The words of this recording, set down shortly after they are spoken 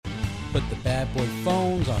Put the bad boy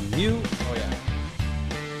phones on mute. Oh, yeah.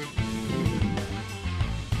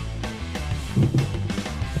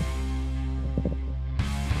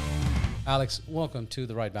 Alex, welcome to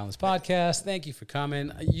the Ride Boundless podcast. Thank you for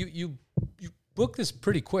coming. You booked this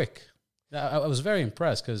pretty quick. I was very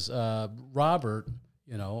impressed because Robert,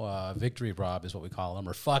 Victory Rob is what we call him,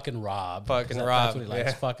 or fucking Rob. Fucking Rob. That's what he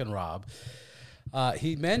likes, fucking Rob.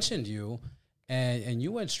 He mentioned you, and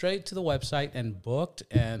you went straight to the website and booked,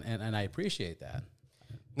 and I appreciate that.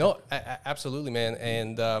 No, absolutely, man.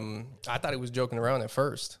 And I thought he was joking around at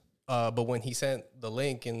first. But when he sent the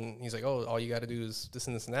link and he's like, "Oh, all you got to do is this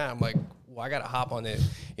and this and that," I'm like, "Well, I got to hop on it,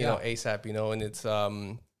 ASAP, And it's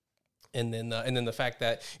and then the fact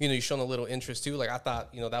that you're showing a little interest too. Like I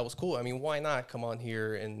thought, that was cool. I mean, why not come on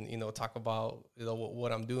here and talk about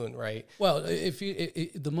what I'm doing, right? Well,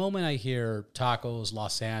 the moment I hear tacos,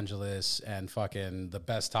 Los Angeles, and fucking the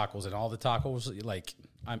best tacos and all the tacos, like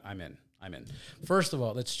I'm in. First of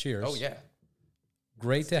all, let's cheers. Oh yeah.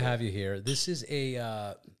 Great to have you here. This is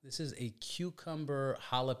a cucumber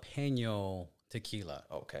jalapeno tequila.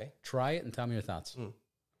 Okay. Try it and tell me your thoughts.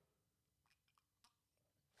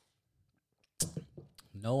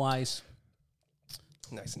 No ice.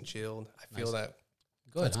 Nice and chilled. I feel that.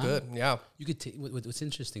 Good. That's good. Yeah. You could. What's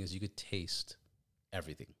interesting is you could taste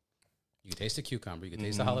everything. You could taste the cucumber. You could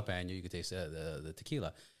taste the jalapeno. You could taste the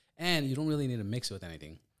tequila, and you don't really need to mix it with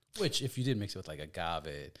anything. Which, if you did mix it with like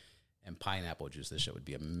agave and pineapple juice, this shit would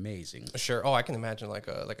be amazing. Sure. Oh, I can imagine like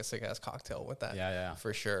a sick ass cocktail with that. Yeah.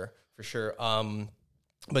 For sure.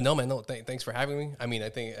 But no, man, no. Thanks for having me. I mean, I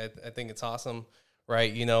think it's awesome,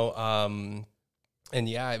 right? And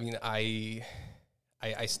yeah, I mean,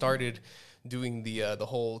 I started doing the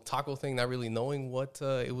whole taco thing, not really knowing what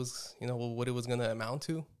it was, what it was gonna amount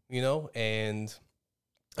to, And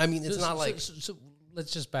I mean, it's not like. So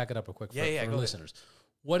let's just back it up real quick for go listeners. Ahead.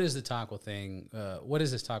 What is the taco thing? What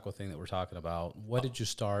is this taco thing that we're talking about? What did you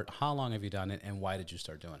start? How long have you done it? And why did you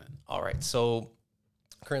start doing it? All right. So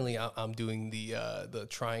currently I'm doing the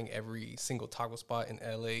trying every single taco spot in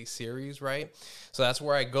LA series, right? So that's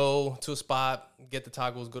where I go to a spot, get the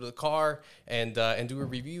tacos, go to the car, and do a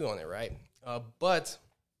review on it, right? But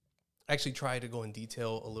I actually try to go in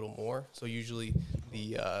detail a little more. So usually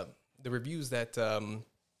the reviews that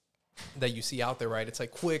you see out there, right? It's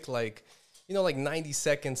like quick, like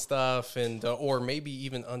 90-second stuff, and or maybe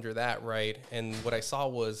even under that, right? And what I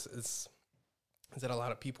saw is that a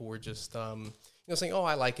lot of people were just saying, "Oh,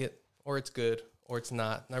 I like it," or "It's good," or "It's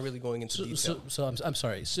not really going into detail. So I'm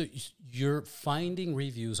sorry. So you're finding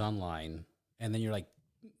reviews online, and then you're like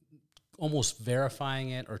almost verifying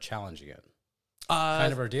it or challenging it.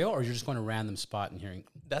 Kind of a deal, or you're just going to random spot and hearing.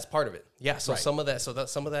 That's part of it. Yeah. So right. some of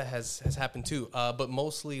that has happened too. But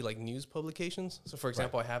mostly like news publications. So for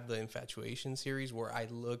example, I have the Infatuation series where I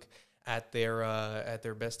look at their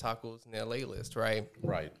best tacos in the LA list, right?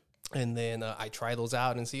 Right. And then I try those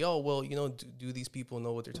out and see, oh, well, do these people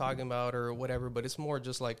know what they're talking about or whatever? But it's more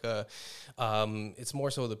just like it's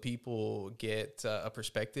more so the people get a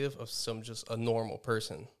perspective of just a normal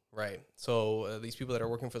person. Right. So these people that are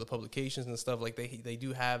working for the publications and stuff, like they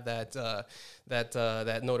do have that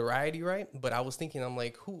notoriety, right? But I was thinking, I'm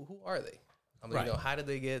like, who are they? I'm like, how did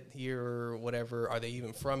they get here or whatever? Are they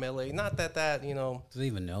even from LA? Not that. Do they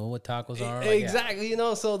even know what tacos are? Exactly.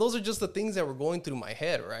 So those are just the things that were going through my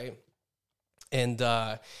head, right? And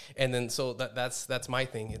then so that's my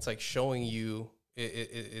thing. It's like showing you.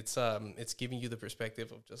 It's giving you the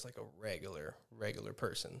perspective of just like a regular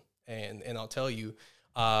person, and I'll tell you.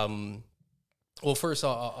 Well, first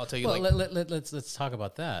I'll tell you. Well, let's talk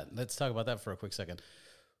about that. Let's talk about that for a quick second.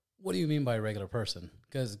 What do you mean by a regular person?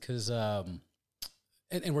 Because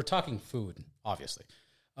and we're talking food, obviously,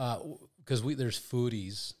 because there's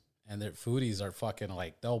foodies, and their foodies are fucking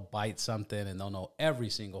like they'll bite something and they'll know every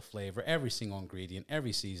single flavor, every single ingredient,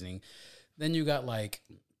 every seasoning. Then you got like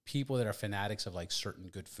people that are fanatics of like certain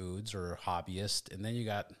good foods or hobbyists, and then you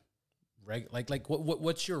got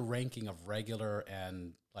what's your ranking of regular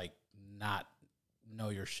and like not know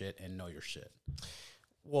your shit and know your shit?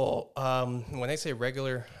 Well, when I say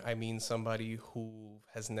regular, I mean somebody who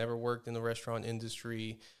has never worked in the restaurant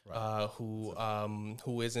industry, right.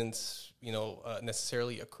 Who isn't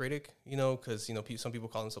necessarily a critic, because some people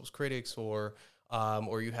call themselves critics, or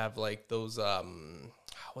you have like those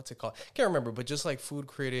what's it called? Can't remember, but just like food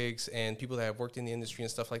critics and people that have worked in the industry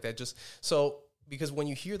and stuff like that. Just so. Because when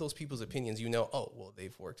you hear those people's opinions, oh, well,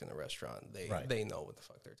 they've worked in a restaurant. They know what the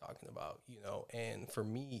fuck they're talking about, And for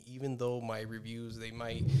me, even though my reviews, they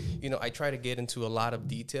might, I try to get into a lot of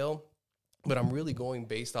detail, but I'm really going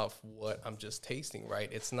based off what I'm just tasting, right?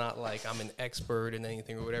 It's not like I'm an expert in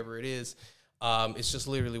anything or whatever it is. It's just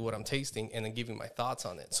literally what I'm tasting and then giving my thoughts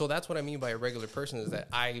on it. So that's what I mean by a regular person, is that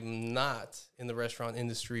I'm not in the restaurant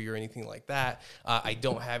industry or anything like that. I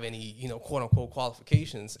don't have any, quote unquote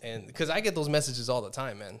qualifications. And because I get those messages all the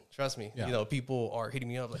time, man. Trust me. Yeah. People are hitting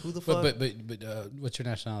me up like, who the fuck? But what's your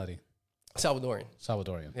nationality? Salvadorian.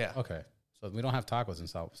 Salvadorian. Yeah. Okay. So we don't have tacos in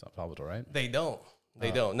Salvador, right? They don't.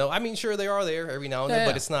 They don't. No, I mean, sure, they are there every now and then,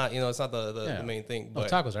 but it's not, it's not the main thing. But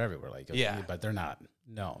tacos are everywhere, but they're not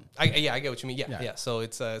known. I get what you mean. Yeah. So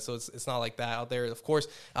it's not like that out there. Of course,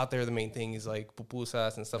 out there the main thing is like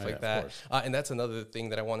pupusas and stuff like that. And that's another thing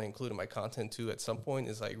that I want to include in my content too. At some point,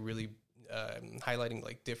 is like really highlighting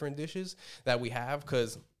like different dishes that we have,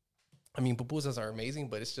 because I mean, pupusas are amazing,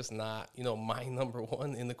 but it's just not my number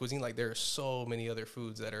one in the cuisine. Like there are so many other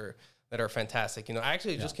foods that are fantastic. I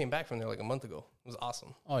actually just came back from there like a month ago. It was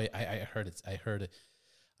awesome. Oh, I heard it. I heard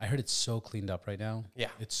it's so cleaned up right now. Yeah.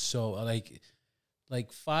 It's so like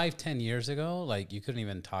 5-10 years ago, like you couldn't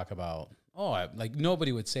even talk about, like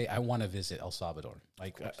nobody would say, I want to visit El Salvador.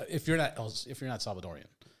 Like if you're not Salvadorian,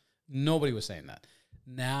 nobody was saying that.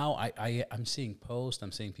 Now I'm seeing posts,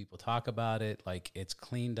 I'm seeing people talk about it. Like it's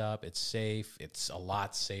cleaned up, it's safe. It's a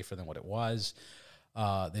lot safer than what it was.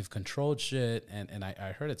 They've controlled shit, and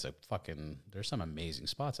I heard there's some amazing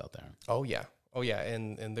spots out there. Oh yeah,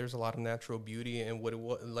 and there's a lot of natural beauty, and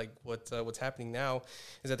what's happening now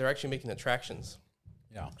is that they're actually making attractions.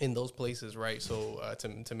 Yeah, in those places, right? So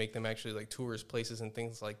to make them actually like tourist places and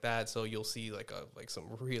things like that. So you'll see like some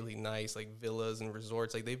really nice like villas and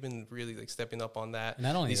resorts. Like they've been really like stepping up on that. And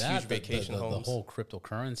not only these that, huge vacation homes. The whole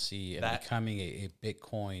cryptocurrency and becoming a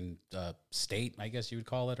Bitcoin state, I guess you would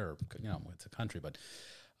call it, or it's a country, but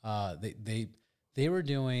they were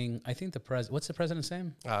doing. I think what's the president's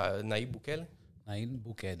name? Nayib Bukele. Nayib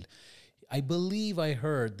Bukele. I believe I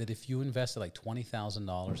heard that if you invested like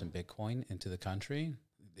 $20,000 in Bitcoin into the country,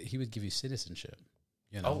 he would give you citizenship.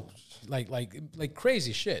 Like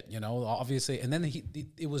crazy shit. Obviously, and then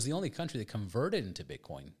it was the only country that converted into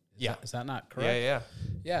Bitcoin. Is that not correct?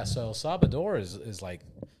 Yeah. So Salvador is like,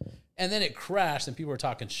 and then it crashed, and people were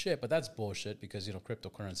talking shit, but that's bullshit because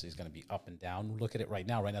cryptocurrency is going to be up and down. Look at it right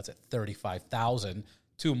now. Right now it's at 35,000.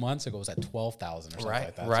 2 months ago, it was at 12,000 or something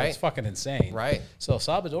like that. Right. So it's fucking insane. Right. So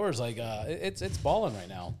Salvador is like, it's balling right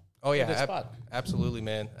now. Oh yeah, absolutely,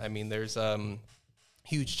 man. I mean, there's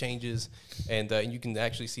huge changes, and you can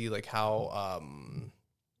actually see like how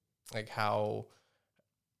it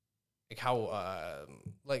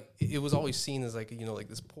was always seen as like like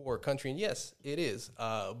this poor country, and yes, it is.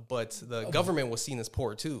 But the government was seen as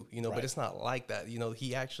poor too, But it's not like that.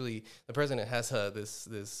 The president has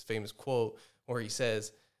this famous quote where he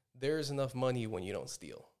says, "There's enough money when you don't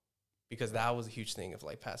steal," because that was a huge thing of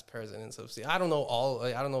like past presidents. I don't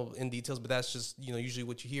know in details, but that's just usually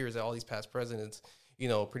what you hear is that all these past presidents,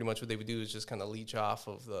 pretty much what they would do is just kind of leech off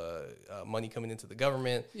of the money coming into the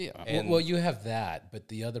government. Yeah. Well, you have that, but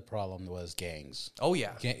the other problem was gangs. Oh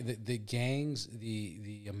yeah, the gangs,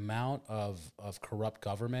 the amount of corrupt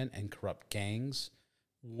government and corrupt gangs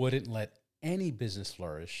wouldn't let any business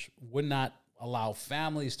flourish. Would not allow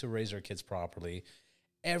families to raise their kids properly.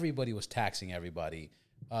 Everybody was taxing everybody.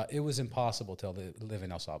 It was impossible to live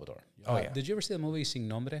in El Salvador. Did you ever see the movie Sin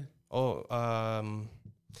Nombre?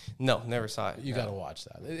 No, never saw it. You got to watch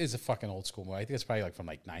that. It's a fucking old school movie. I think it's probably like from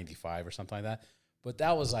like 95 or something like that. But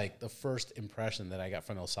that was like the first impression that I got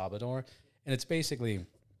from El Salvador. And it's basically,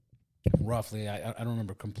 roughly, I don't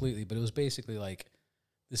remember completely, but it was basically like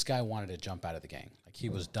this guy wanted to jump out of the gang. Like he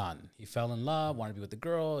was done. He fell in love, wanted to be with the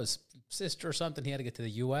girl, his sister or something. He had to get to the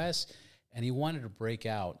U.S. and he wanted to break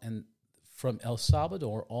out. And from El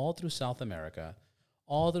Salvador all through South America,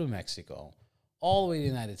 all through Mexico, all the way to the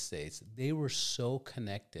United States, they were so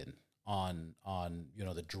connected on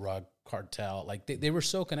the drug cartel. Like they were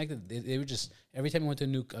so connected. They were just, every time he went to a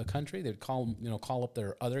new country, they'd call up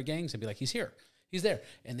their other gangs and be like, he's here. He's there.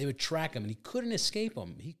 And they would track him, and he couldn't escape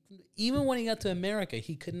them. Even when he got to America,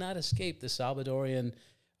 he could not escape the Salvadorian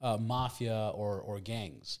mafia or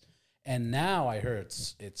gangs. And now I heard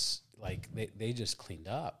it's like they just cleaned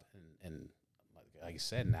up. And like I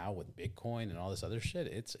said, now with Bitcoin and all this other shit,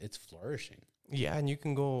 it's flourishing. Yeah, and you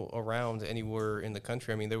can go around anywhere in the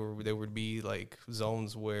country. I mean, there would be like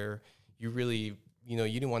zones where you really, you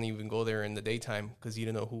didn't want to even go there in the daytime because you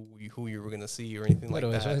didn't know who you were going to see or anything like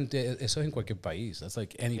that. Eso en cualquier país. That's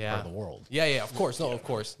like any part of the world. Yeah, of course. No, of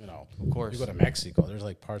course. Of course. You go to Mexico, there's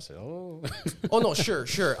like parts of, Oh, no, sure.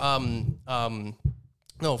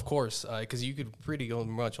 No, of course, because you could pretty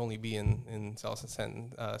much only be in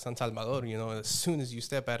San Salvador, you know, as soon as you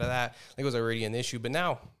step out of that, it was already an issue. But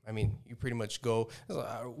now, I mean, you pretty much go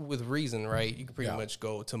with reason, right? You can pretty much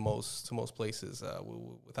go to most places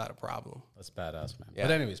without a problem. That's badass, man. Yeah.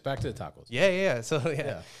 But anyways, back to the tacos. Yeah.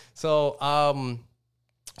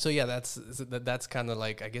 So yeah, that's kind of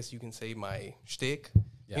like, I guess you can say, my shtick,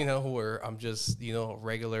 you know, where I'm just, you know, a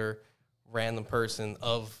regular random person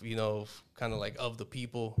of, you know, kind of like of the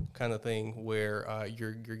people kind of thing, where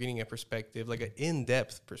you're getting a perspective, like an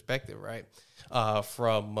in-depth perspective, right,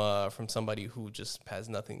 from somebody who just has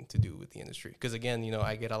nothing to do with the industry. Because again, you know,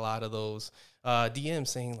 I get a lot of those DMs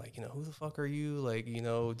saying like, you know, who the fuck are you, like, you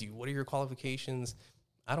know, what are your qualifications?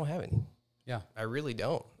 I don't have any. Yeah, I really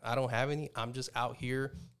don't. I don't have any. I'm just out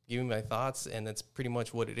here giving my thoughts, and that's pretty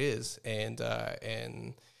much what it is. And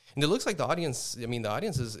it looks like the audience, I mean, the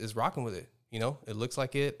audience is rocking with it. You know, it looks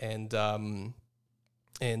like it, and a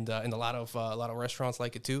lot of restaurants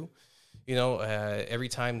like it too. You know, every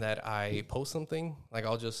time that I post something, like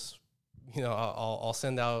I'll just, you know, I'll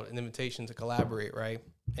send out an invitation to collaborate, right?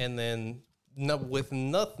 And then no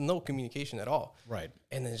communication at all, right?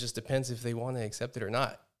 And then it just depends if they want to accept it or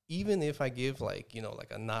not. Even if I give like, you know,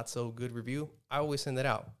 like a not so good review, I always send it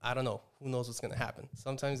out. I don't know. Who knows what's going to happen?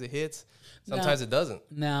 Sometimes it hits, sometimes it doesn't.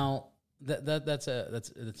 Now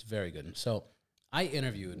that's very good. So I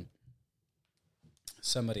interviewed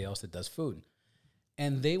somebody else that does food,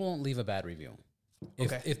 and they won't leave a bad review.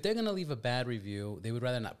 If they're going to leave a bad review, they would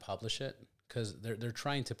rather not publish it, because they're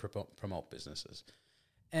trying to promote businesses.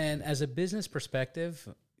 And as a business perspective,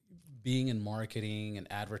 being in marketing and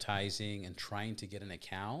advertising and trying to get an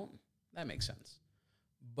account, that makes sense.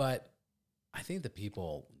 But I think the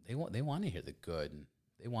people, they want to hear the good.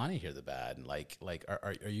 They want to hear the bad. Like,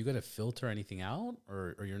 are you going to filter anything out,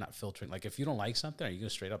 or you're not filtering? Like, if you don't like something, are you going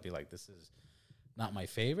to straight up be like, this is not my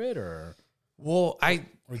favorite, or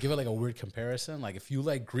give it like a weird comparison? Like, if you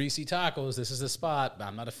like greasy tacos, this is the spot.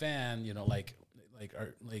 I'm not a fan. You know,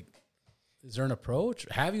 is there an approach?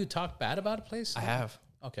 Have you talked bad about a place? I have.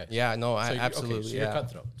 Okay. Yeah, no, I absolutely. Okay, so you're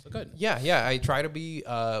cutthroat. So good. Yeah. I try to be,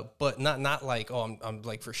 but not like, oh, I'm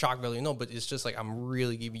like for shock value. No, but it's just like, I'm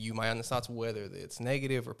really giving you my honest thoughts, whether it's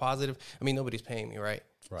negative or positive. I mean, nobody's paying me, right?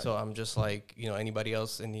 So I'm just like, you know, anybody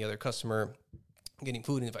else, any other customer getting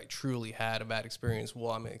food. And if I truly had a bad experience,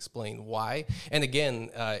 well, I'm going to explain why. And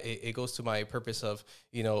again, it goes to my purpose of,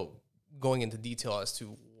 you know, going into detail as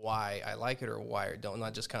to why I like it or why I don't,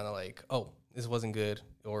 not just kind of like, oh, this wasn't good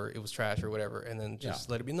or it was trash or whatever, and then just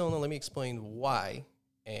let it be. No, let me explain why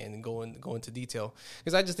and go into detail,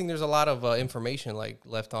 because I just think there's a lot of information like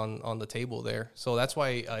left on the table there. So that's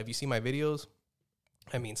why if you see my videos,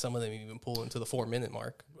 I mean, some of them even pull into the 4-minute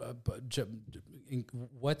mark. Do you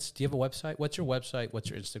have a website? What's your website? What's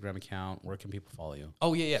your Instagram account? Where can people follow you?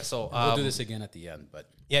 Oh, yeah. So we'll do this again at the end, but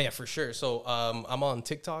yeah, for sure. So I'm on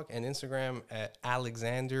TikTok and Instagram at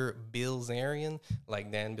Alexander Bilzerian,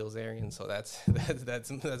 like Dan Bilzerian. So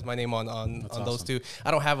that's my name on awesome. Those two.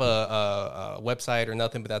 I don't have a website or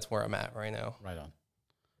nothing, but that's where I'm at right now.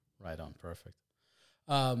 Right on. Perfect.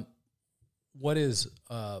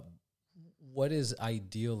 What is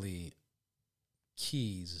ideally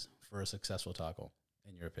keys for a successful taco,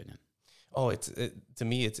 in your opinion? Oh, to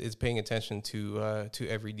me, it's paying attention to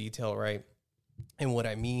every detail, right? And what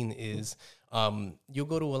I mean is, you'll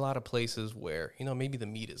go to a lot of places where, you know, maybe the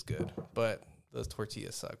meat is good, but the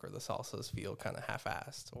tortillas suck or the salsas feel kind of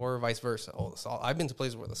half-assed, or vice versa. Oh, I've been to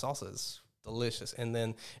places where the salsa is delicious,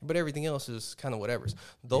 but everything else is kind of whatever's.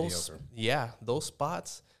 Those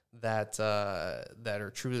spots that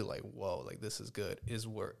are truly like, whoa, like this is good, is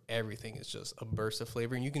where everything is just a burst of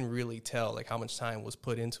flavor, and you can really tell like how much time was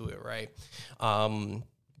put into it, right?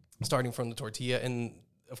 Starting from the tortilla, and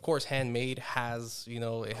of course handmade has, you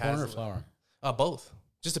know, it corn has or flour, both.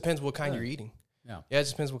 Just depends what kind you're eating. Yeah, it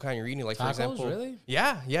just depends what kind you're eating. Like, tacos, for example, really?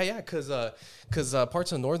 Yeah. Because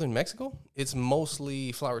parts of northern Mexico, it's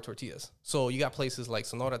mostly flour tortillas. So you got places like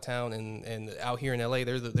Sonora Town and out here in LA,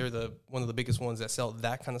 they're the one of the biggest ones that sell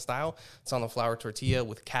that kind of style. It's on a flour tortilla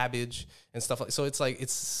with cabbage and stuff like. So it's like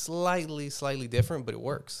it's slightly different, but it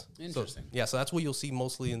works. Interesting. So that's what you'll see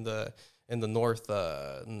mostly in the north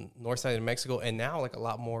side of Mexico, and now like a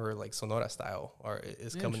lot more like Sonora style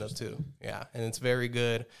is coming up too. Yeah, and it's very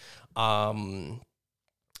good. But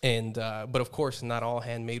of course, not all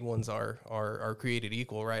handmade ones are created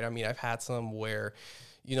equal, right? I mean, I've had some where,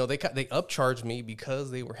 you know, they upcharged me because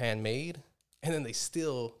they were handmade, and then they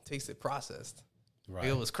still tasted processed. Right.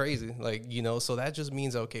 It was crazy, like, you know. So that just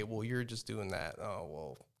means, okay, well, you're just doing that. Oh,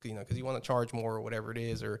 well, you know, because you want to charge more or whatever it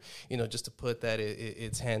is, or, you know, just to put that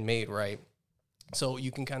it's handmade, right? So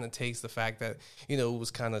you can kind of taste the fact that, you know, it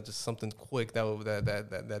was kind of just something quick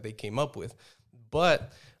that they came up with.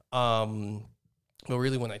 But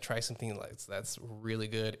really, when I try something like that's really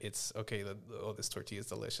good, it's okay. This tortilla is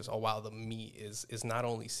delicious. Oh wow, the meat is not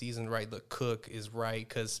only seasoned right, the cook is right,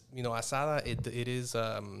 because you know asada it is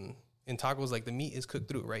in tacos, like the meat is cooked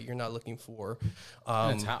through, right? You're not looking for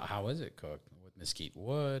how is it cooked? With mesquite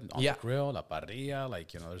wood on the grill, la parrilla,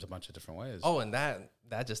 like, you know, there's a bunch of different ways. Oh, and that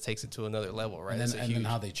just takes it to another level, right? And then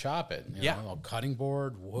how they chop it, you know, cutting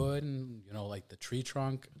board, wood, and, you know, like the tree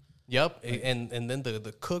trunk. Yep, and then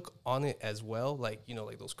the cook on it as well, like, you know,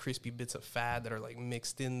 like those crispy bits of fat that are like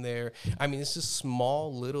mixed in there. I mean, it's just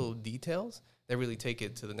small little details that really take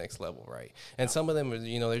it to the next level, right? And some of them,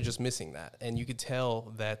 you know, they're just missing that, and you could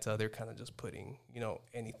tell that they're kind of just putting, you know,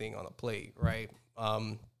 anything on a plate, right?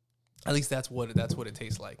 At least that's what it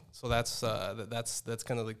tastes like. So that's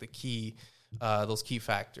kind of like the key, those key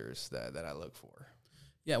factors that I look for.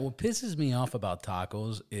 Yeah, what pisses me off about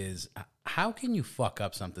tacos is how can you fuck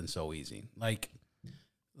up something so easy? Like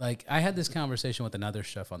I had this conversation with another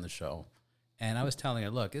chef on the show, and I was telling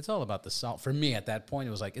her, look, it's all about the salt. For me, at that point,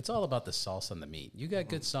 it was like, it's all about the salsa and the meat. You got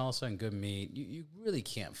good salsa and good meat, you really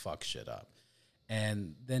can't fuck shit up.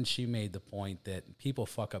 And then she made the point that people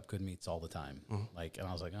fuck up good meats all the time. Like, and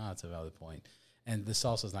I was like, oh, that's a valid point. And the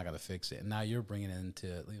salsa's not going to fix it. And now you're bringing it into,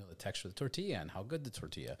 you know, the texture of the tortilla and how good the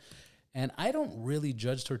tortilla. And I don't really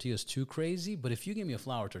judge tortillas too crazy, but if you give me a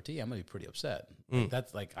flour tortilla, I'm going to be pretty upset. Like,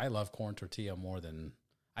 that's like, I love corn tortilla more than,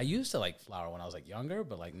 I used to like flour when I was like younger,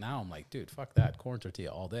 but like now I'm like, dude, fuck that, corn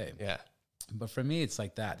tortilla all day. Yeah. But for me, it's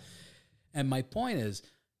like that. And my point is,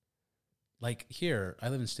 like here, I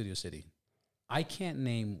live in Studio City. I can't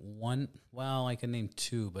name one, well, I can name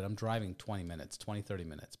two, but I'm driving 30 minutes.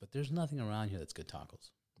 But there's nothing around here that's good tacos.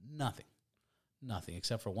 Nothing,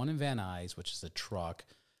 except for one in Van Nuys, which is a truck.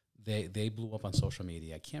 They blew up on social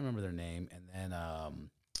media. I can't remember their name. And then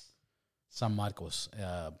San Marcos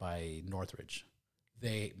by Northridge.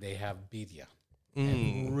 They have birria.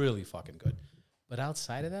 And really fucking good. But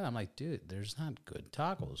outside of that, I'm like, dude, there's not good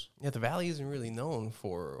tacos. Yeah, the Valley isn't really known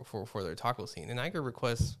for their taco scene. And I get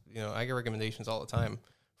requests, you know, I get recommendations all the time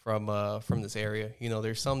from this area. You know,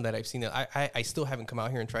 there's some that I've seen. I still haven't come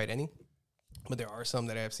out here and tried any. But there are some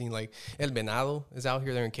that I've seen, like El Venado is out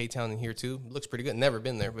here. They're in K-Town and here too. Looks pretty good. Never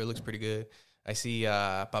been there, but it looks pretty good. I see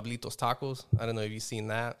Pablito's Tacos. I don't know if you've seen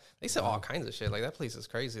that. They sell all kinds of shit. Like, that place is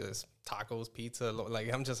crazy. There's tacos, pizza.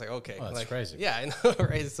 Like, I'm just like, okay. Oh, that's like, crazy. Yeah, I know,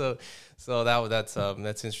 right? So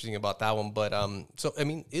that's interesting about that one. But so I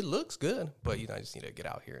mean, it looks good, but you know, I just need to get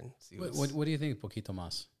out here and see. What do you think, Poquito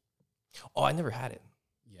Mas? Oh, I never had it.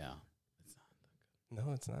 Yeah, it's not that good.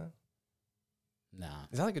 No, it's not. Nah,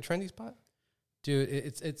 is that like a trendy spot? Dude,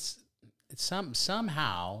 it's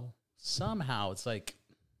somehow it's like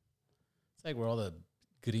where all the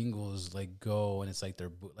gringos like go, and it's like they're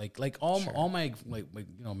like all my like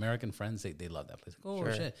you know, American friends, they love that place. Like,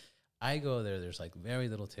 oh shit, I go there. There's like very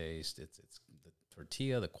little taste. It's the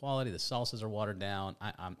tortilla, the quality, the salsas are watered down.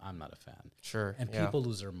 I'm not a fan. Sure, and people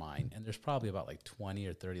lose their mind. And there's probably about like 20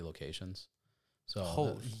 or 30 locations.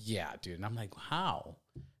 So yeah, dude. And I'm like, how?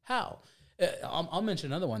 I'll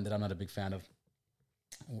mention another one that I'm not a big fan of.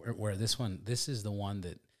 Where this is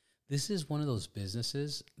one of those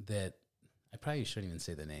businesses that I probably shouldn't even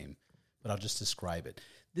say the name, but I'll just describe it.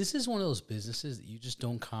 This is one of those businesses that you just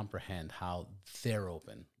don't comprehend how they're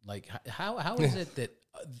open. Like, how is it that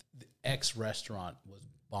the X restaurant was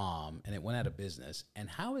bomb and it went out of business, and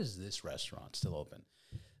how is this restaurant still open?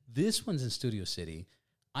 This one's in Studio City.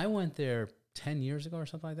 I went there 10 years ago or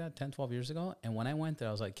something like that, 10, 12 years ago. And when I went there,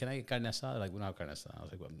 I was like, can I get carne asada? Like, we don't have carne asada. I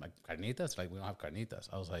was like, carnitas? Like, we don't have carnitas.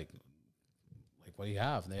 I was like, what do you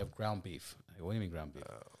have? And they have ground beef. Like, what do you mean ground beef?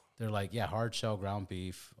 They're like, yeah, hard shell ground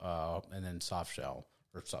beef, and then soft shell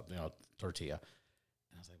or something, you know, tortilla.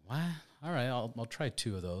 And I was like, what? All right, I'll try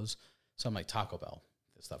two of those. So I'm like, Taco Bell,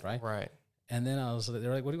 this stuff, right? Right. And then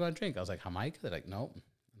they're like, what do you want to drink? I was like, Jamaica. They're like, nope.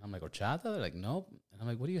 And I'm like, horchata? They're like, nope. And I'm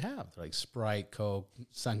like, what do you have? They're like, Sprite, Coke,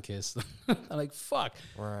 Sunkist. I'm like, fuck.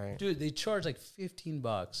 Right. Dude, they charge like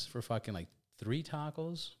 $15 for fucking like 3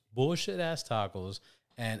 tacos, bullshit ass tacos,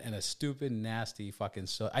 and a stupid, nasty fucking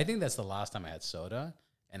soda. I think that's the last time I had soda,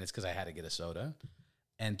 and it's because I had to get a soda.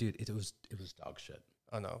 And dude, it was dog shit.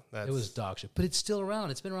 Oh no, it was dog shit. But it's still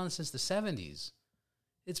around. It's been around since the 70s.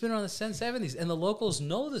 It's been around the 70s, and the locals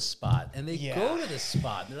know the spot, and they go to this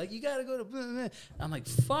spot. They're like, you got to go to blah, blah, blah. I'm like,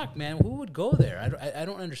 fuck, man, who would go there? I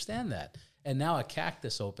don't understand that. And now a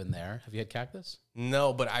Cactus opened there. Have you had Cactus?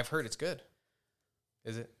 No, but I've heard it's good.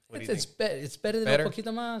 Is it? It's better than El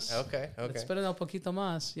Poquito Mas. Okay. It's better than El Poquito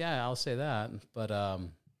Mas. Yeah, I'll say that. But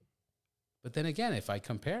But then again, if I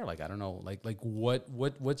compare, like, I don't know, like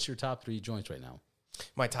what's your top 3 joints right now?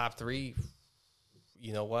 My top 3,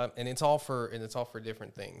 you know what? And it's all for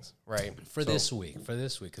different things, right? For this week,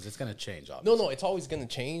 because it's going to change, obviously. No, it's always going to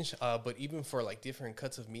change. But even for like different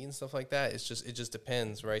cuts of meat and stuff like that, it just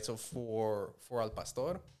depends, right? So for Al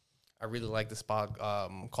Pastor, I really like the spot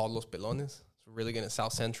called Los Pelones. It's really good in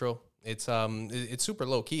South Central. It's super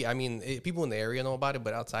low key. I mean, people in the area know about it,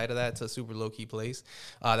 but outside of that, it's a super low key place.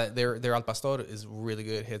 That their Al Pastor is really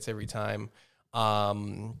good. Hits every time.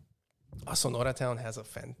 Sonora Town has a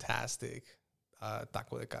fantastic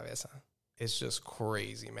taco de cabeza. It's just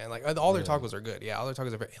crazy, man. Like all their tacos are good. Yeah, all their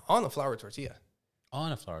tacos are very, on a flour tortilla.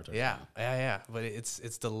 On a flour tortilla. Yeah. But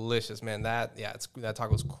it's delicious, man. That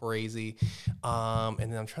taco's crazy. And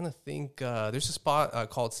then I'm trying to think. There's a spot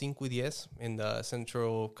called Cinco y Diez in the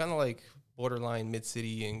central, kind of like borderline mid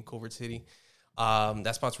city and Culver City.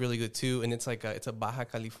 That spot's really good too, and it's like it's a Baja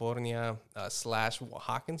California /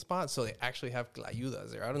 Oaxacan spot. So they actually have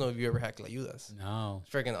clayudas there. I don't know if you ever had clayudas. No,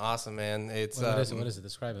 it's freaking awesome, man. It's what is it? What is it?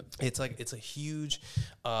 Describe it. It's a huge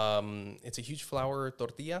flour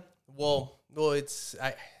tortilla. Well, it's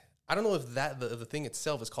I don't know if the thing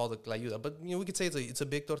itself is called a clayuda, but we could say it's a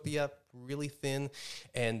big tortilla, really thin,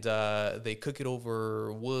 and they cook it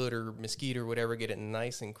over wood or mesquite or whatever, get it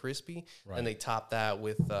nice and crispy, and they top that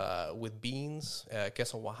with beans,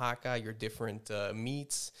 queso Oaxaca, your different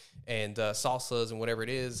meats and salsas and whatever it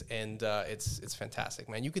is, and it's fantastic,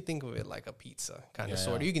 man. You could think of it like a pizza kind of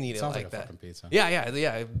sort of. You can eat it like that. Fucking pizza.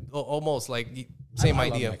 Yeah, almost like same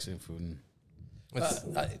idea. I love Mexican food.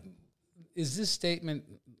 Is this statement?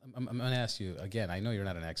 I'm going to ask you again. I know you're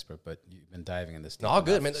not an expert, but you've been diving in this. No, all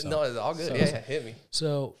good, man. No, it's all good. Yeah, hit me.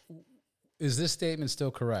 So, is this statement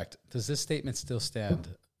still correct? Does this statement still stand?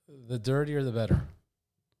 The dirtier, the better.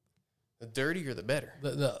 The dirtier, the better.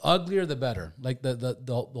 The uglier, the better. Like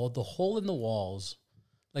the hole in the walls.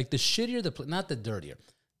 Like the shittier the not the dirtier.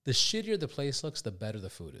 The shittier the place looks, the better the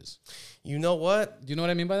food is. You know what? Do you know what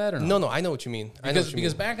I mean by that or no? No, I know what you mean.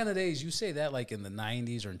 Because back in the days, you say that like in the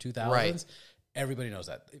 90s or in 2000s. Right. Everybody knows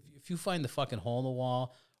that. If you find the fucking hole in the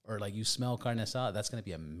wall or like you smell carne asada, that's going to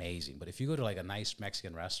be amazing. But if you go to like a nice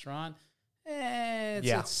Mexican restaurant,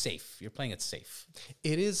 it's safe. You're playing it safe.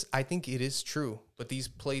 It is. I think it is true. But these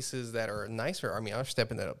places that are nicer, I mean, I'm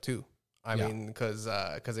stepping that up too. I mean, because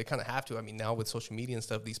they kind of have to. I mean, now with social media and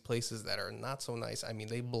stuff, these places that are not so nice, I mean,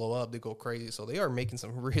 they blow up, they go crazy. So they are making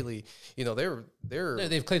some really,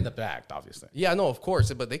 they've cleaned up the act, obviously. Yeah, no, of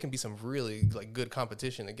course, but they can be some really like good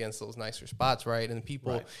competition against those nicer spots, right? And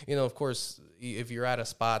people, of course, if you're at a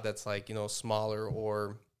spot that's like smaller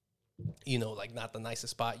or like not the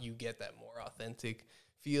nicest spot, you get that more authentic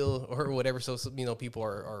feel or whatever. So people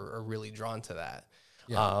are really drawn to that.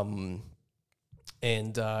 Yeah.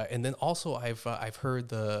 And then also I've heard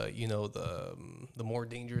the more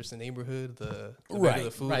dangerous the neighborhood, the better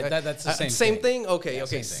the food. Right, that's the same thing. Okay,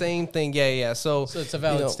 same thing. Yeah. So it's a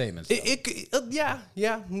valid statement. A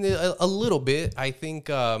little bit. I think,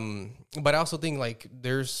 but I also think like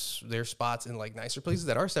there's spots in like nicer places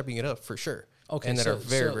that are stepping it up for sure. Okay, and that are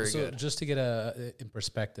very good. So just to get in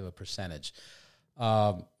perspective, a percentage,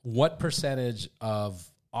 what percentage of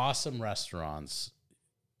awesome restaurants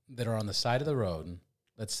that are on the side of the road,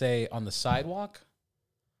 let's say on the sidewalk.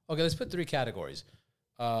 Okay, let's put 3 categories.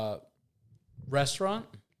 Restaurant,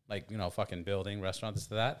 like, fucking building, restaurant, this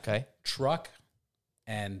to that. Okay. Truck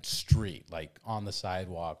and street, like on the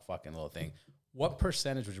sidewalk, fucking little thing. What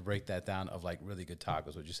percentage would you break that down of like really good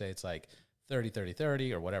tacos? Would you say it's like 30, 30,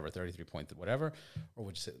 30 or whatever, 33 point whatever? Or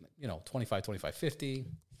would you say, 25, 25, 50?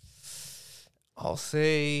 I'll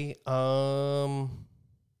say,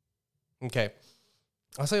 okay.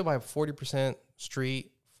 I'll say about 40%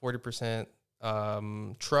 street, 40%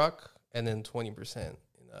 truck, and then 20%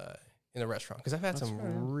 in a restaurant. Because I've had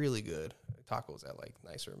really good tacos at like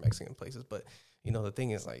nicer Mexican places. But the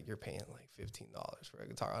thing is like you're paying like $15 for a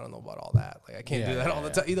guitar. I don't know about all that. Like I can't do that all the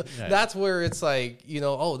time. That's where it's like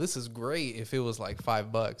this is great if it was like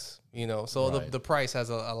 $5. So the price has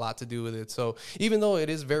a lot to do with it. So even though it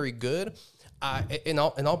is very good,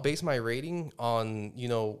 I'll base my rating on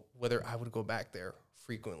whether I would go back there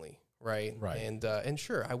frequently, right? And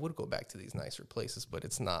sure, I would go back to these nicer places, but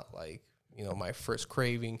it's not like my first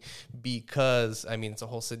craving because I mean it's a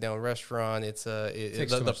whole sit down restaurant. It's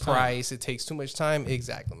the price. Time. It takes too much time.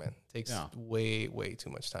 Exactly, man. It takes way too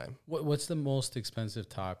much time. What's the most expensive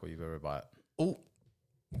taco you've ever bought? Oh,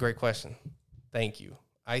 great question. Thank you.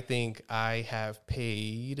 I think I have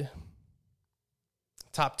paid.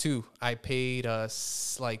 Top 2, I paid like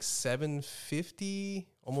 $7.50,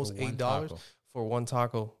 almost $8 for one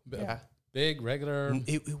taco. Big, regular.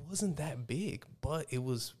 It wasn't that big, but it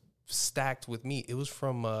was stacked with meat. It was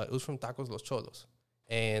from Tacos Los Cholos.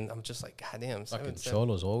 And I'm just like, God damn. Fucking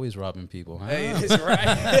Cholos always robbing people, huh? Hey, it's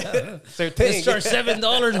right. It's their thing. Let's charge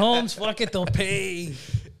 $7 homes. Fuck it, they'll pay.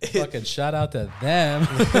 Fucking shout out to them.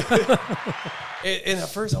 And at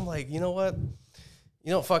first I'm like, you know what?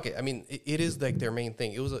 Fuck it. I mean, it is like their main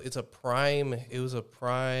thing. It's a prime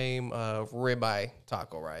ribeye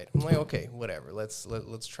taco, right? I'm like, okay, whatever. Let's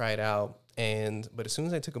try it out. But as soon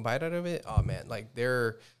as I took a bite out of it, oh man, like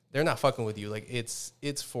they're not fucking with you. Like it's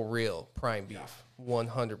for real prime beef,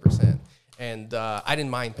 100%. And I didn't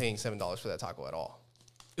mind paying $7 for that taco at all.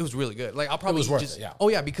 It was really good. Like I'll probably worth it, yeah. Oh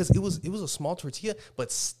yeah, because it was a small tortilla,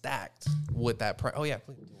 but stacked with that prime. Oh yeah,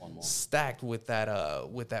 stacked with that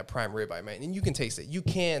prime ribeye, man. And you can taste it. You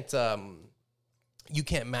can't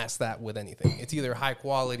match that with anything. It's either high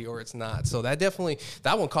quality or it's not. So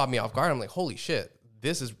that one caught me off guard. I'm like, holy shit,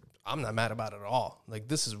 I'm not mad about it at all. Like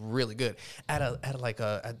this is really good at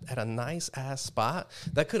a nice ass spot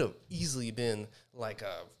that could have easily been like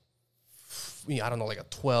I don't know, like a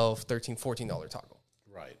 $12, $13, $14 taco.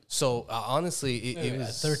 Right. So honestly, it was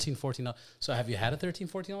 $13, $14. So have you had a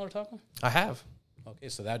 $13, $14 taco? I have. Okay,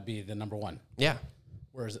 so that'd be the number one. Yeah.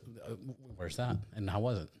 Where's that? And how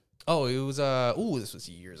was it? Oh, it was this was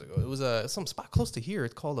years ago. It was some spot close to here.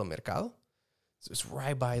 It's called Mercado. So it's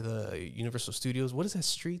right by the Universal Studios. What is that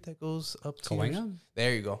street that goes up to? Cahuenga?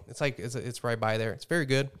 There you go. It's like it's right by there. It's very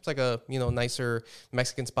good. It's like a nicer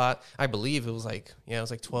Mexican spot. I believe it was like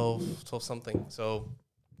 12 something. So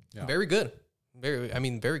very good.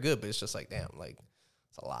 Very good. But it's just like damn, like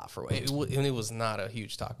it's a lot for it. And it was not a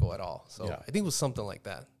huge taco at all. So I think it was something like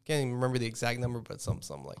that. Can't even remember the exact number, but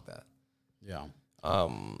something like that. Yeah.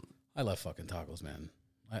 I love fucking tacos, man.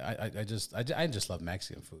 I just love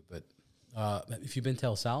Mexican food, but. If you've been to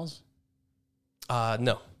El Sal's?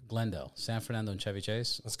 No. Glendale, San Fernando and Chevy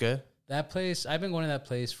Chase. That's good. That place, I've been going to that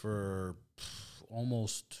place for I've been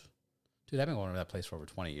going to that place for over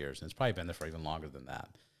 20 years, and it's probably been there for even longer than that.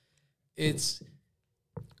 It's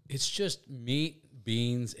just meat,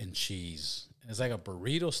 beans, and cheese. It's like a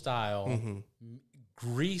burrito style,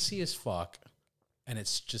 greasy as fuck, and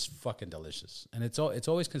it's just fucking delicious. And it's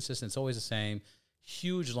always consistent. It's always the same.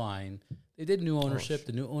 Huge line. They did new ownership.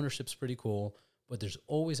 The new ownership's pretty cool, but there's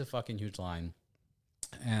always a fucking huge line,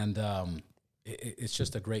 and it's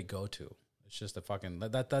just a great go-to. It's just a fucking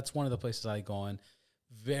that's one of the places I go in.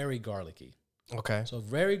 Very garlicky. Okay. So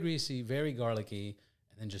very greasy, very garlicky,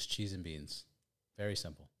 and then just cheese and beans. Very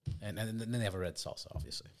simple. And then they have a red salsa,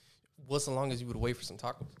 obviously. What's the longest you would wait for some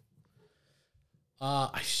tacos?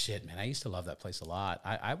 Shit, man. I used to love that place a lot.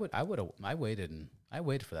 I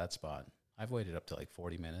waited for that spot. I've waited up to like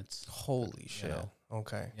 40 minutes. Holy shit.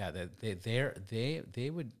 Okay. Yeah, they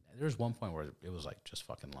would. There was one point where it was like just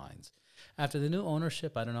fucking lines. After the new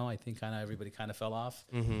ownership, I don't know. I think kind of everybody kind of fell off.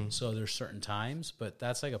 So there's certain times, but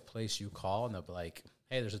that's like a place you call and they'll be like,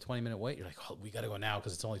 "Hey, there's a 20-minute wait." You're like, "Oh, we got to go now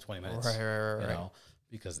because it's only 20 minutes." Right. You know,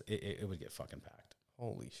 because it would get fucking packed.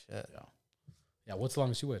 Holy shit. Yeah. What's the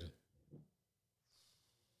longest you waited?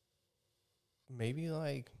 Maybe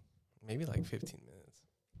like 15 minutes.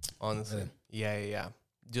 Honestly, yeah.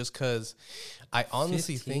 Just because I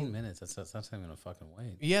honestly 15 think minutes. That's not even a fucking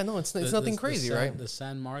wait. Yeah, no, it's nothing crazy, right? The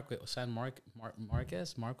San Marcos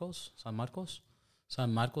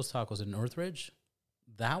tacos in Northridge.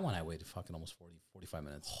 That one I waited fucking almost 45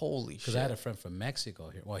 minutes. Holy shit! Because I had a friend from Mexico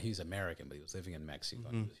here. Well, he's American, but he was living in Mexico.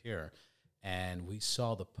 And he was here, and we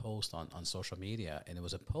saw the post on social media, and it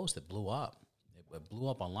was a post that blew up. It blew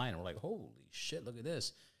up online. And we're like, holy shit! Look at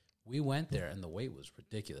this. We went there, and the wait was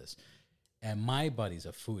ridiculous. And my buddy's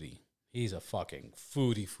a foodie. He's a fucking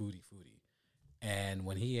foodie. And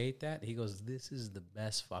when he ate that, he goes, "This is the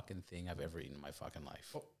best fucking thing I've ever eaten in my fucking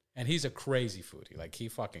life." Oh. And he's a crazy foodie. Like, he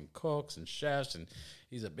fucking cooks and chefs, and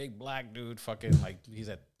he's a big black dude. Fucking, like,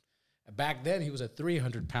 back then, he was a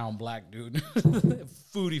 300-pound black dude.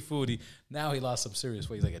 Foodie. Now he lost some serious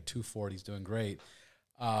weight. He's like at 240. He's doing great.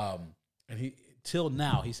 And till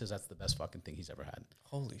now, he says that's the best fucking thing he's ever had.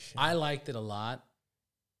 Holy shit. I liked it a lot.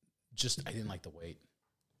 Just, I didn't like the wait.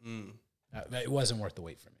 It wasn't worth the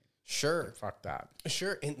wait for me. Sure. Like, fuck that.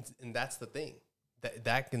 Sure. And that's the thing.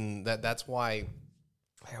 That's why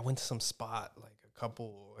I went to some spot like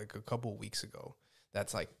a couple weeks ago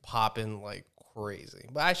that's like popping like crazy.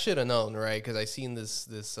 But I should have known, right? Because I seen this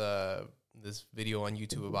video on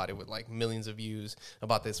YouTube about it with like millions of views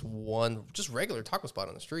about this one just regular taco spot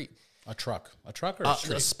on the street. A truck or a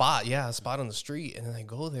street? A spot, yeah, a spot on the street. And then I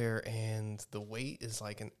go there, and the wait is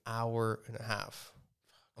like an hour and a half.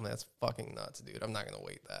 I mean, that's fucking nuts, dude. I'm not going to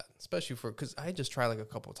wait that, especially because I just try like a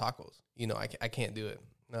couple of tacos. You know, I can't do it.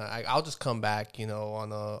 I'll just come back,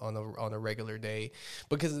 on a regular day,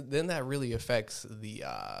 because then that really affects the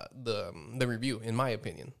review, in my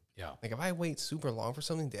opinion. Yeah. Like if I wait super long for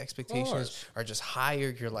something, the expectations are just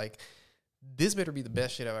higher. You're like, this better be the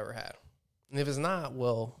best shit I've ever had. And if it's not,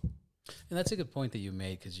 well. And that's a good point that you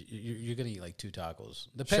made, because you're going to eat like 2 tacos,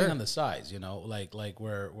 depending on the size, like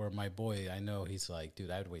where my boy, I know he's like,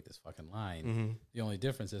 dude, I would wait this fucking line. Mm-hmm. The only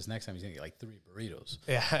difference is next time he's going to get like 3 burritos.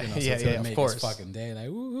 Yeah, so it's gonna make his fucking day. Like,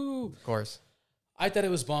 woohoo. Of course. I thought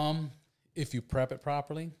it was bomb if you prep it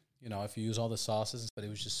properly, if you use all the sauces, but it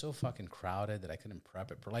was just so fucking crowded that I couldn't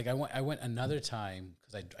prep it. Like I went another time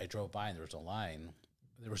because I drove by and there was a line.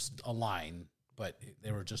 There was a line, but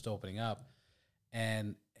they were just opening up.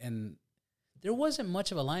 And there wasn't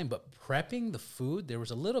much of a line, but prepping the food, there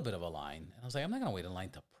was a little bit of a line. And I was like, I'm not going to wait in line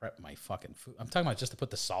to prep my fucking food. I'm talking about just to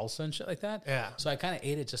put the salsa and shit like that. Yeah. So I kind of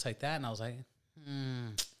ate it just like that, and I was like,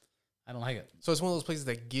 I don't like it. So it's one of those places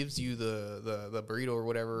that gives you the burrito or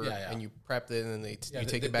whatever, and you prepped it, and then you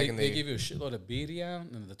take it back, and they give you a shitload of birria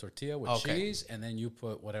and the tortilla with cheese, and then you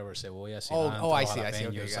put whatever, cebolla, cilantro, I see.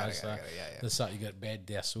 Okay, salsa, got it. You get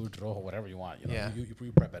verde, azul, rojo, whatever you want.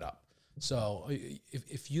 You prep it up. So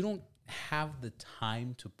if you don't have the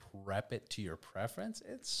time to prep it to your preference,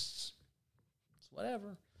 it's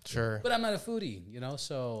whatever. Sure. But I'm not a foodie,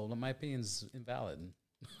 so my opinion's invalid.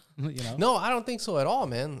 No, I don't think so at all,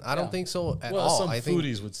 man. I don't think so at all. Some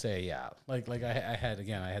foodies would say, yeah. Like I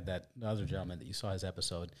had that other gentleman that you saw his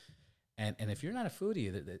episode, and if you're not a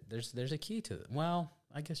foodie, there's a key to it. Well,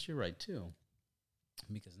 I guess you're right too,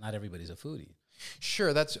 because not everybody's a foodie.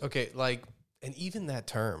 Sure, that's okay. Like, and even that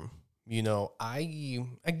term, I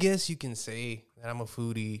guess you can say that I'm a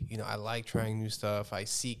foodie. I like trying new stuff. I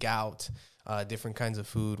seek out different kinds of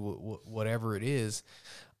food, whatever it is.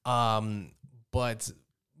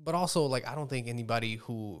 But also, like, I don't think anybody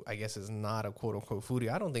who I guess is not a quote unquote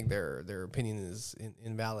foodie, I don't think their opinion is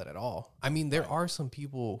invalid at all. I mean, there are some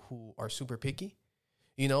people who are super picky,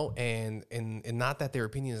 and not that their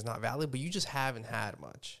opinion is not valid, but you just haven't had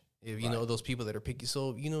much. If you know those people that are picky,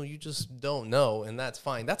 so you just don't know, and that's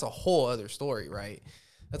fine. That's a whole other story, right?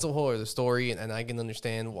 That's a whole other story, and I can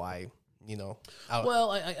understand why.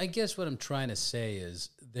 Well, I guess what I'm trying to say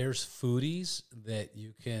is there's foodies that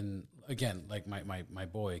you can, again, like my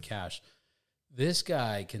boy Cash, this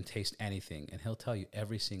guy can taste anything, and he'll tell you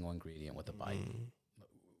every single ingredient with a bite,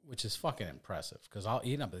 which is fucking impressive, because I'll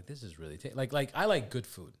eat it and I'll be like, this is really like I like good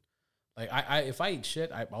food. Like if I eat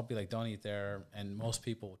shit, I'll be like, don't eat there. And most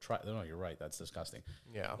people will try. No, you're right. That's disgusting.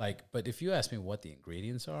 Yeah. But if you ask me what the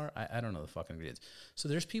ingredients are, I don't know the fucking ingredients. So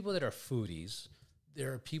there's people that are foodies.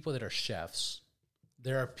 There are people that are chefs.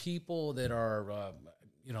 There are people that are,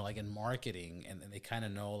 like in marketing, and they kind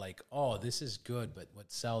of know, like, oh, this is good, but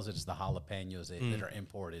what sells it is the jalapenos that are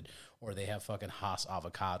imported, or they have fucking Haas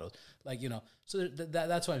avocados. Like, so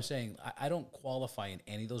that's what I'm saying. I don't qualify in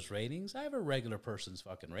any of those ratings. I have a regular person's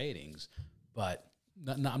fucking ratings, but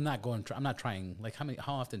I'm not trying, like,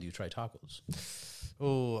 how often do you try tacos?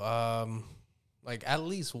 Oh, like at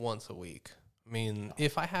least once a week. I mean,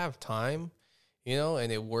 if I have time,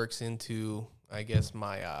 and it works into, I guess,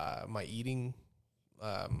 my eating,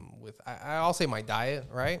 I'll say my diet,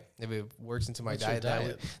 right? If it works into my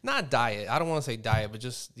diet, not diet. I don't want to say diet, but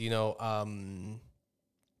just, like,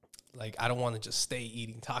 I don't want to just stay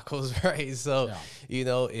eating tacos, right? So,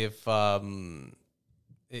 if I'm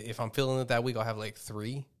feeling it that week, I'll have like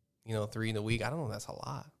 3 in a week. I don't know if that's a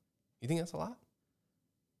lot. You think that's a lot?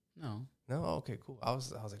 No. No, okay, cool. I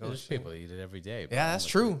was like, oh, there's people that eat it every day. Yeah, that's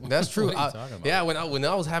true. That's true. What are you talking about? Yeah, when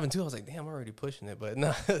I was having 2, I was like, damn, I'm already pushing it. But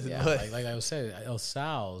no, yeah, like I was saying, El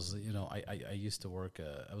Sal's. I used to work.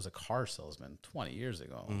 I was a car salesman 20 years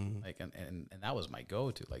ago. Like, and that was my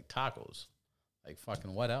go-to, like tacos. Like,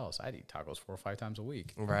 fucking what else? I'd eat tacos 4 or 5 times a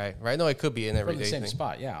week. Right. No, it could be an everyday thing. From the same thing.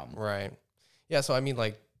 spot, yeah. Right. Yeah. So I mean,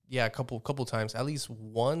 like, yeah, a couple times, at least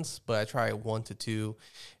once, but I try 1 to 2,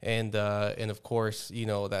 and of course,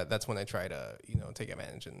 that's when I try to take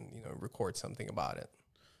advantage and record something about it.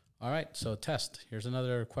 All right, so test. Here's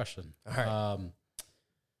another question. All right.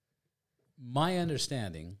 My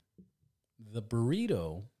understanding, the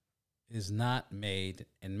burrito is not made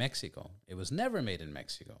in Mexico. It was never made in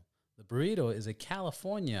Mexico. The burrito is a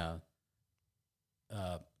California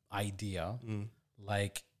idea,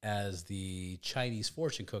 like, as the Chinese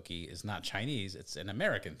fortune cookie is not Chinese, it's an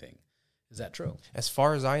American thing. Is that true? As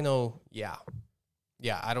far as I know, yeah.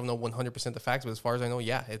 Yeah, I don't know 100% the facts, but as far as I know,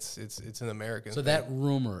 yeah, it's an American thing. That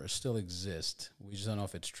rumor still exists. We just don't know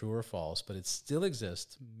if it's true or false, but it still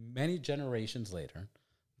exists many generations later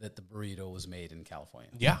that the burrito was made in California.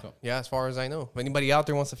 Yeah, Cool. Yeah, as far as I know. If anybody out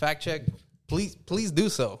there wants to fact check, please do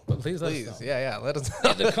so. But please let us know. Yeah. Let us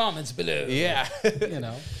know in the comments below. Yeah.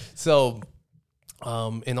 So,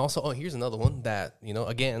 and also, here's another one that,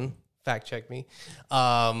 again, fact check me.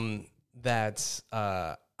 That's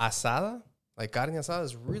asada, like carne asada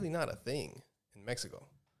is really not a thing in Mexico.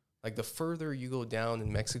 Like the further you go down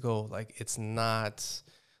in Mexico, like it's not,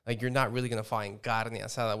 like you're not really going to find carne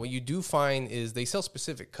asada. What you do find is they sell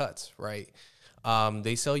specific cuts, right?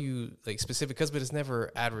 They sell you like specific cuts, but it's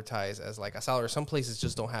never advertised as like asada, or some places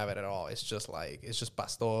just don't have it at all. It's just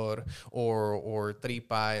pastor or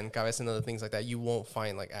tripa and cabeza and other things like that. You won't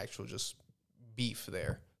find like actual just beef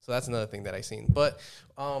there. So that's another thing that I seen. But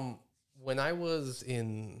when I was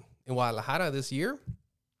in Guadalajara this year,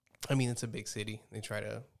 I mean, it's a big city. They try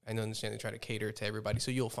to cater to everybody.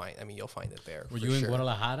 So you'll find it there. Were you in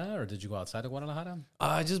Guadalajara, or did you go outside of Guadalajara?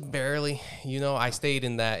 Just barely. I stayed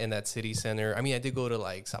in that city center. I mean, I did go to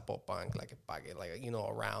like Zapopan, like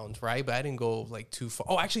around, right? But I didn't go like too far.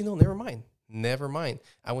 Oh, actually, no, never mind.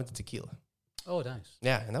 I went to Tequila. Oh, nice.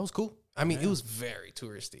 Yeah, and that was cool. I mean, it was very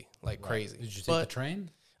touristy, like crazy. Did you take the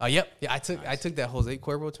train? Yep. Yeah, I took that Jose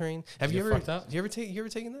Cuervo train. Have you ever fucked up? You ever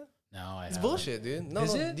taken that? No, it's bullshit, dude. No,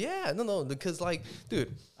 Is it? Yeah, no, because like,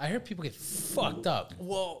 dude, I hear people get fucked up.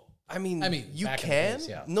 Well, I mean, you back in can. the days,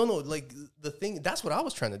 yeah. No, like the thing. That's what I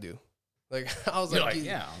was trying to do. Like I was like,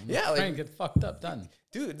 yeah, like, try and get fucked up, done.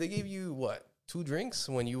 Dude, they gave you what, 2 drinks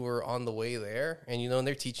when you were on the way there, and and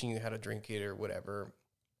they're teaching you how to drink it or whatever,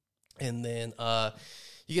 and then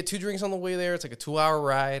you get 2 drinks on the way there. It's like a 2-hour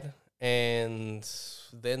ride, and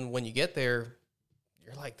then when you get there,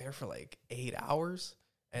 you're like there for like 8 hours.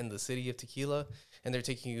 And the city of Tequila, and they're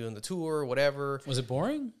taking you on the tour or whatever. Was it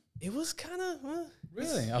boring? It was kind of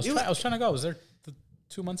really. I was trying to go. Was there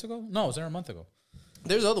 2 months ago? No, I was there a month ago.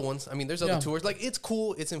 There's other ones. I mean, there's other tours. Like it's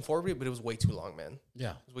cool, it's informative, but it was way too long, man.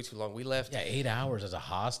 Yeah, it was way too long. We left. Yeah, 8 hours as a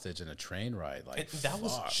hostage in a train ride. Like that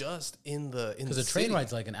was just in the because the train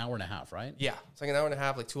ride's like an hour and a half, right? Yeah, it's like an hour and a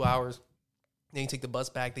half, like 2 hours. Then you take the bus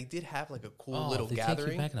back. They did have like a cool little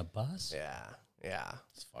gathering. Take you back in a bus? Yeah,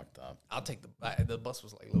 it's fucked up. I'll take the bus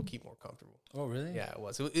was like low key more comfortable. Oh really? Yeah, it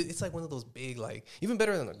was. It's like one of those big, like even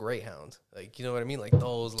better than a Greyhound. Like you know what I mean? Like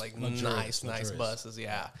those like nice buses.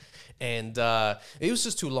 Yeah, and it was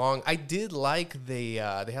just too long. I did like they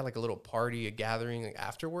had like a little party, a gathering like,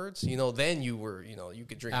 afterwards. Then you were you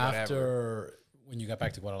could drink whatever. When you got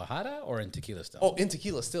back to Guadalajara or in Tequila still? Oh, in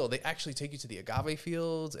Tequila still. They actually take you to the agave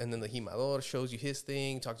fields, and then the jimador shows you his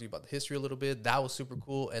thing, talks to you about the history a little bit. That was super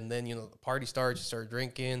cool. And then, the party starts, you start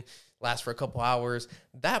drinking, lasts for a couple hours.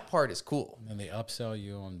 That part is cool. And then they upsell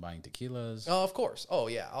you on buying tequilas. Oh, of course. Oh,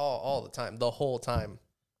 yeah. All the time. The whole time.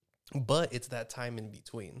 But it's that time in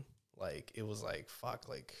between. Like, it was like, fuck,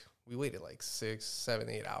 like... We waited like 6, 7,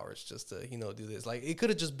 8 hours just to, do this. Like it could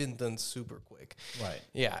have just been done super quick. Right.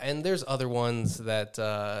 Yeah. And there's other ones that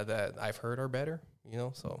I've heard are better,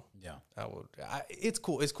 so yeah, it's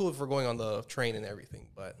cool. It's cool if we're going on the train and everything,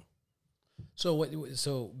 but.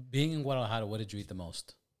 So being in Guadalajara, what did you eat the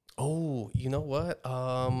most? Oh, you know what?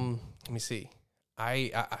 Let me see.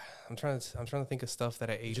 I'm trying to think of stuff that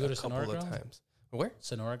I ate a couple of times. Where?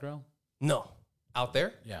 Sonora Grill? No. Out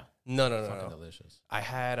there? Yeah. No. Delicious. I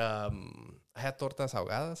had tortas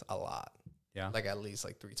ahogadas a lot. Yeah. Like at least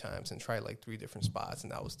like 3 times and tried like 3 different spots,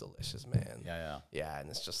 and that was delicious, man. Yeah, and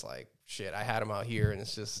it's just like shit. I had them out here, and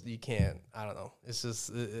it's just you can't. I don't know. It's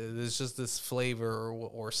just this flavor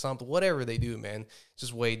or something. Whatever they do, man, it's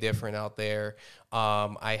just way different out there.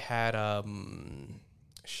 I had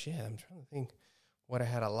shit. I'm trying to think what I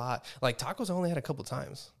had a lot. Like tacos, I only had a couple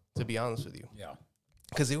times, to be honest with you. Yeah.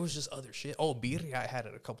 Because it was just other shit. Oh, birria, I had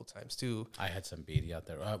it a couple times too. I had some birria out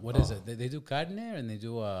there. What is it? They do carne and they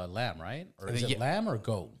do lamb, right? Or is it lamb or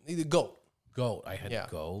goat? Either goat. Goat. I had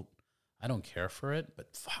goat. I don't care for it,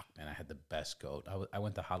 but fuck, man, I had the best goat. I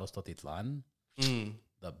went to Jalos Totitlan.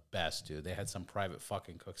 The best, dude. They had some private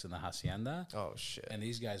fucking cooks in the hacienda. Oh, shit. And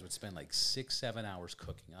these guys would spend like 6-7 hours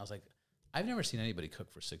cooking. I was like, I've never seen anybody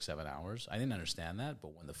cook for 6-7 hours. I didn't understand that,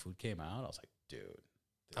 but when the food came out, I was like, dude,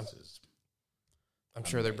 this is... I'm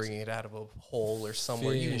sure they're bringing it out of a hole or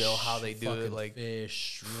somewhere. Fish, How they do it, like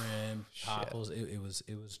fish, shrimp, tacos.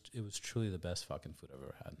 It was truly the best fucking food I've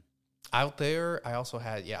ever had. Out there, I also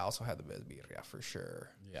had the best birria for sure.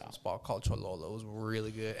 Yeah, a spot called Chololo. It was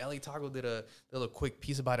really good. LA Taco did a little quick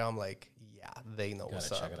piece about it. I'm like, yeah, they know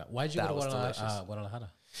what's up. Check it out. Why'd you go to Guadalajara?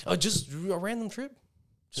 Oh, just a random trip.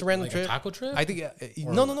 Just a random trip. A taco trip? I think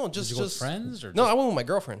no. Just friends or no. I went with my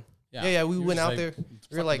girlfriend. Yeah. We went out there.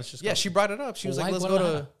 We were like, she brought it up. She was like,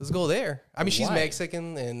 let's go there. I mean, she's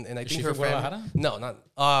Mexican, and I think her family. No, not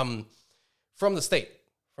from the state,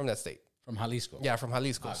 from that state, from Jalisco. Yeah, from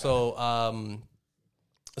Jalisco. So,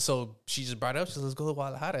 So she just brought it up. She said, let's go to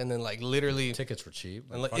Guadalajara. And then, like, literally. Tickets were cheap.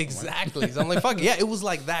 And like, exactly. So I'm like, fuck it. Yeah, it was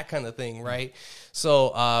like that kind of thing, right?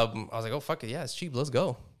 So I was like, oh, fuck it. Yeah, it's cheap. Let's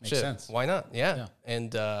go. Makes sense. Why not? Yeah.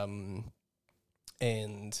 And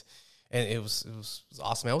it was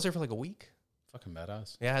awesome. I was there for like a week. Fucking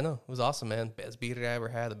badass. Yeah, I know. It was awesome, man. Best birria I ever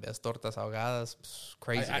had. The best tortas ahogadas.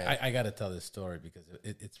 Crazy, man. I got to tell this story because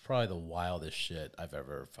it's probably the wildest shit I've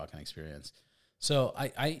ever fucking experienced. So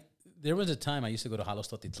there was a time I used to go to Jalos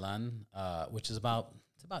Totitlan, which is about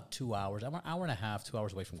 2 hours, an hour and a half, 2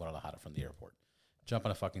 hours away from Guadalajara from the airport. Jump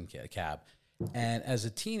on a fucking cab. And as a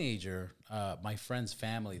teenager, my friend's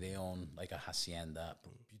family, they own like a hacienda,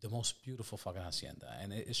 the most beautiful fucking hacienda.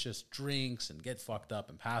 And it's just drinks and get fucked up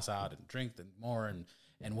and pass out and drink and more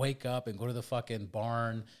and wake up and go to the fucking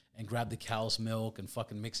barn and grab the cow's milk and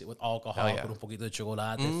fucking mix it with alcohol, yeah. con un poquito de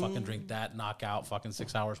chocolate, fucking drink that, knock out, fucking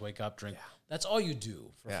 6 hours, wake up, drink. Yeah. That's all you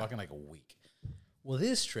do for fucking like a week. Well,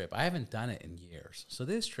 this trip, I haven't done it in years. So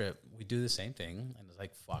this trip, we do the same thing. And it's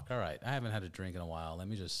like, fuck, all right, I haven't had a drink in a while. Let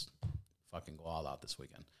me just fucking go all out this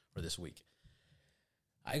weekend or this week.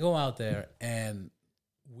 I go out there and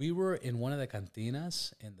we were in one of the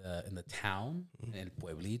cantinas in the town, in El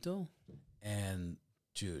Pueblito. And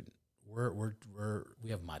dude, we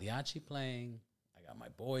have mariachi playing. I got my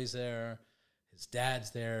boys there. His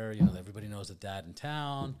dad's there. You know, everybody knows the dad in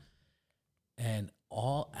town. And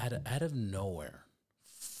all out of nowhere,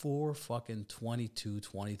 4 fucking 22,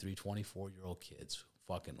 23, 24-year-old kids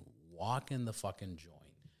fucking walk in the fucking joint.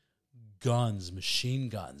 Guns, machine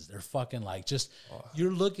guns. They're fucking like just,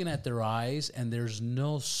 you're looking at their eyes and there's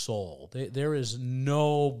no soul. There is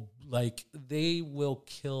no, like, they will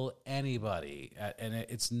kill anybody and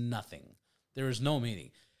it's nothing. There is no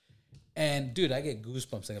meaning. And dude, I get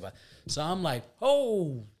goosebumps thinking about it. So I'm like,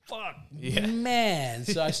 oh, fuck, man.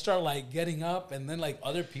 So I start like getting up and then like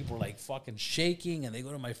other people are like fucking shaking and they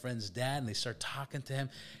go to my friend's dad and they start talking to him.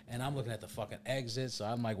 And I'm looking at the fucking exit. So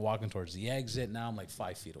I'm like walking towards the exit. Now I'm like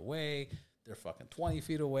 5 feet away. They're fucking 20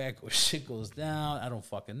 feet away. I go, shit goes down. I don't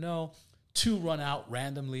fucking know. 2 run out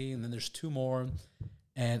randomly and then there's 2 more.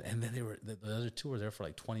 And then the other 2 were there for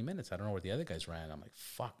like 20 minutes. I don't know where the other guys ran. I'm like,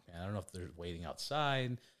 fuck, man. I don't know if they're waiting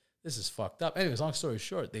outside. This is fucked up. Anyways, long story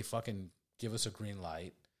short, they fucking give us a green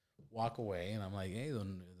light, walk away, and I'm like, hey,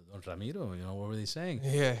 don Ramiro, you know, what were they saying?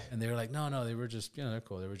 Yeah. And they were like, no, they were just, you know, they're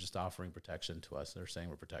cool. They were just offering protection to us. They're saying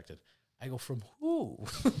we're protected. I go, from who?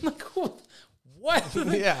 I'm like, who? What?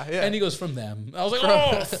 Yeah. And he goes, from them. I was like,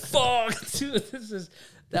 oh, fuck, dude,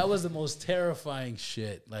 that was the most terrifying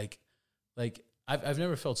shit. Like I've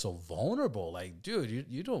never felt so vulnerable. Like, dude,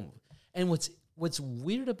 you don't. And what's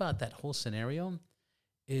weird about that whole scenario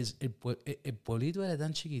is el pueblito era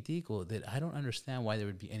tan chiquitico that I don't understand why there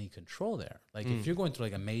would be any control there. Like, if you're going through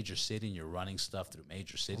like a major city and you're running stuff through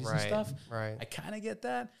major cities and stuff, I kind of get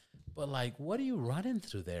that. But like, what are you running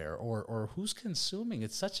through there, or who's consuming?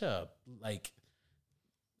 It's such a like,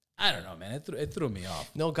 I don't know, man. It threw me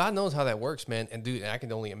off. No, God knows how that works, man. And dude, I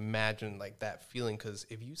can only imagine like that feeling, because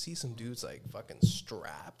if you see some dudes like fucking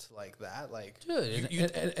strapped like that, like, dude,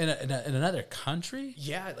 in another country,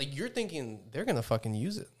 yeah, like you're thinking they're gonna fucking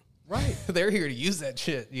use it, right? They're here to use that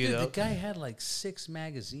shit, you know. The guy had like 6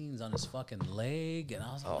 magazines on his fucking leg, and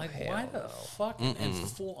I was like, why the fuck? And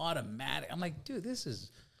full automatic. I'm like, dude, this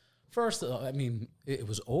is. First, I mean, it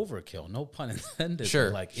was overkill. No pun intended. Sure,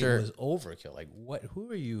 like it was overkill. Like, what? Who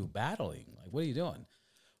are you battling? Like, what are you doing?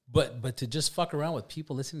 But to just fuck around with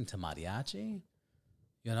people listening to mariachi,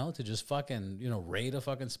 you know, to just fucking, you know, raid a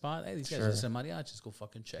fucking spot. Hey, these guys listen to mariachis. Go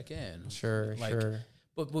fucking check in. Sure.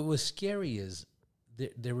 But what was scary is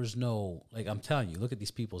there was no, like, I'm telling you, look at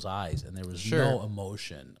these people's eyes, and there was no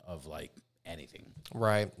emotion of like anything.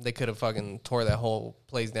 Right. They could have fucking tore that whole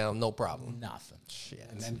place down, no problem. Nothing. Shit.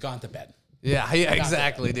 And then gone to bed. Yeah,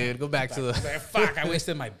 exactly, dude. Go back to the... Fuck, I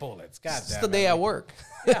wasted my bullets. God damn it. It's the day at work.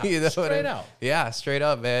 Yeah, you know straight out. Yeah, straight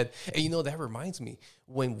up, man. And you know, that reminds me,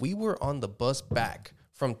 when we were on the bus back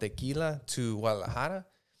from Tequila to Guadalajara,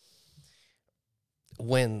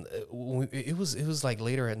 when it was like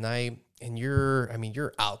later at night, and you're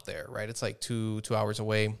out there, right? It's like two hours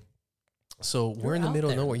away. So we're in the middle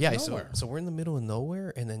of nowhere. Yeah, so we're in the middle of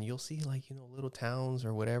nowhere, and then you'll see like, you know, little towns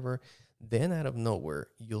or whatever. Then out of nowhere,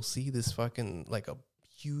 you'll see this fucking like a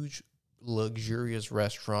huge luxurious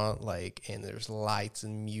restaurant, like, and there's lights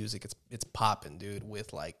and music. It's popping, dude,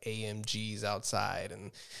 with like AMGs outside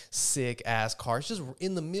and sick ass cars just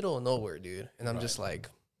in the middle of nowhere, dude. And I'm just like,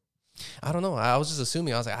 I don't know. I was just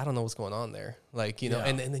assuming. I was like, I don't know what's going on there. Like, you know,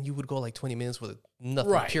 and then you would go like 20 minutes with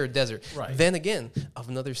nothing, pure desert. Right. Then again, of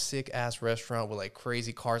another sick ass restaurant with like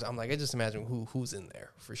crazy cars. I'm like, I just imagine who's in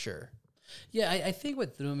there for sure. Yeah, I think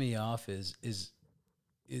what threw me off is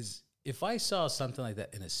is if I saw something like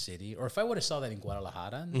that in a city, or if I would have saw that in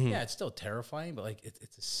Guadalajara, yeah, it's still terrifying, but like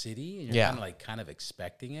it's a city and you're kind of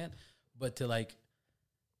expecting it. But to like,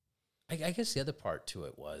 I guess the other part to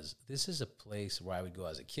it was this is a place where I would go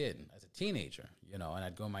as a kid, as a teenager, you know, and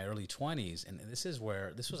I'd go in my early 20s. And this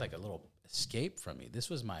was like a little escape from me. This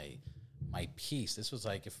was my peace. This was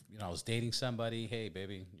like if, you know, I was dating somebody, hey,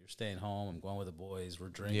 baby, you're staying home. I'm going with the boys. We're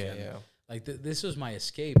drinking. Yeah. Like this was my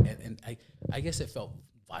escape. And I guess it felt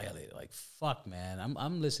violated. Like, fuck, man.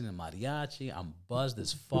 I'm listening to mariachi. I'm buzzed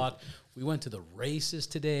as fuck. We went to the races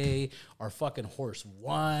today. Our fucking horse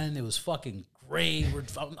won. It was fucking great.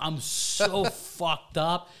 I'm so fucked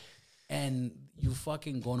up. And you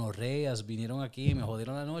fucking gonorreas vinieron aquí y me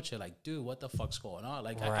jodieron la noche. Like, dude, what the fuck's going on?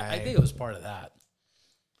 Like, I think it was part of that.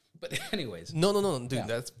 But anyways. No, dude,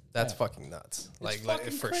 that's fucking nuts. Like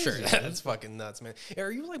for crazy, sure. That's fucking nuts, man.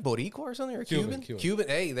 Are you like Boricua or something, or Cuban?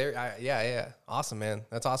 Hey, there, yeah. Awesome, man.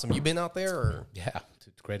 That's awesome. You been out there, or? Yeah, it's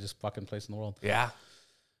the greatest fucking place in the world. Yeah.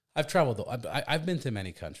 I've traveled though. I've been to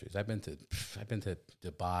many countries. I've been to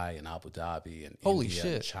Dubai and Abu Dhabi and holy India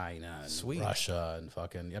shit, and China and Russia and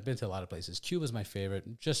fucking. I've been to a lot of places. Cuba's my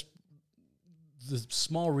favorite. Just the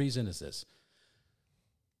small reason is this.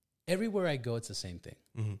 Everywhere I go, it's the same thing.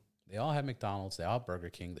 Mm-hmm. They all have McDonald's. They all have Burger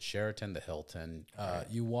King, the Sheraton, the Hilton.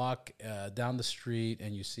 You walk down the street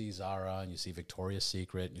and you see Zara and you see Victoria's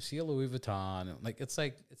Secret and you see a Louis Vuitton. And it's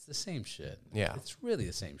the same shit. Yeah. It's really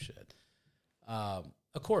the same shit.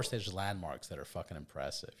 Of course, there's landmarks that are fucking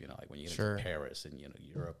impressive, you know, like when you get into Paris and, you know,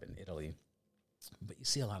 Europe and Italy. But you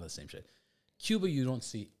see a lot of the same shit. Cuba, you don't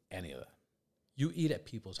see any of that. You eat at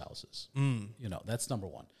people's houses. You know, that's number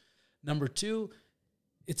one. Number two,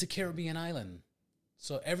 it's a Caribbean island.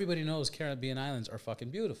 So everybody knows Caribbean islands are fucking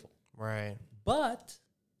beautiful. Right. But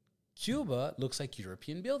Cuba looks like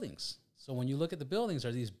European buildings. So when you look at the buildings,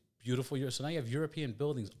 are these beautiful? So now you have European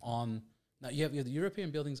buildings you have the European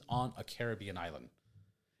buildings on a Caribbean island.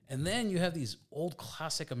 And then you have these old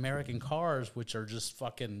classic American cars, which are just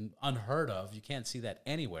fucking unheard of. You can't see that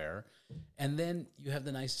anywhere. And then you have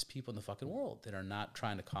the nicest people in the fucking world that are not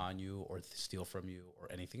trying to con you or steal from you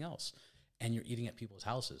or anything else. And you're eating at people's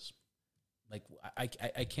houses. Like, I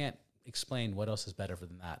can't explain what else is better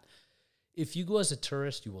than that. If you go as a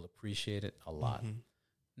tourist, you will appreciate it a lot. Mm-hmm.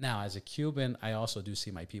 Now, as a Cuban, I also do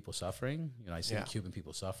see my people suffering. You know, I see the Cuban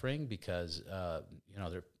people suffering because, you know,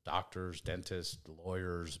 they're doctors, dentists,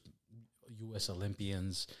 lawyers, U.S.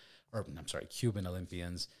 Olympians, Cuban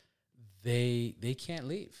Olympians. They can't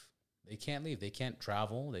leave. They can't leave. They can't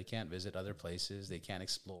travel. They can't visit other places. They can't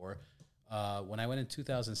explore. When I went in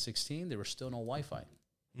 2016, there was still no Wi-Fi.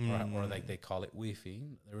 Or like they call it Wi-Fi.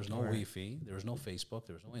 There was no Wi-Fi. There was no Facebook.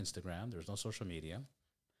 There was no Instagram. There was no social media.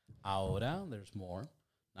 Ahora, there's more.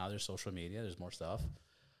 Now there's social media. There's more stuff.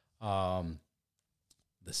 The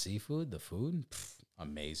seafood, the food,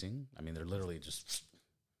 amazing. I mean, they're literally just,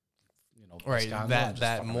 you know. Right,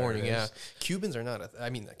 that morning, yeah. Cubans are not,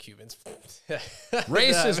 not Cubans.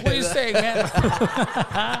 Racist, what are you saying, man?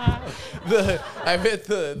 I bet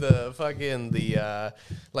the fucking,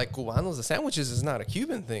 like Cubanos, the sandwiches is not a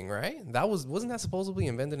Cuban thing, right? Wasn't that supposedly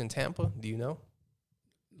invented in Tampa? Do you know?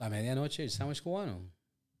 La medianoche, sandwich cubano.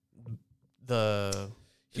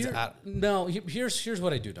 Here's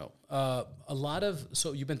what I do know.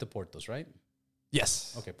 So you've been to Porto's, right?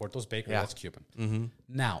 Yes. Okay, Porto's Bakery, that's Cuban. Mm-hmm.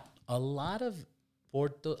 Now, a lot of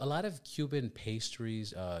Cuban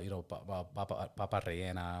pastries, you know, papa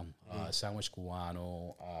rellena, sandwich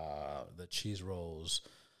cubano, the cheese rolls,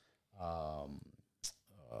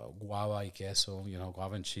 guava y queso, you know,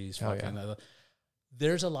 guava and cheese.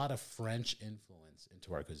 There's a lot of French influence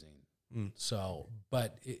into our cuisine. So,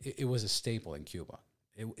 but it was a staple in Cuba.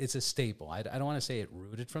 It's a staple. I don't want to say it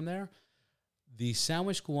rooted from there. The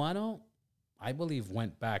sandwich cubano, I believe,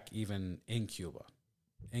 went back even in Cuba.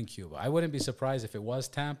 I wouldn't be surprised if it was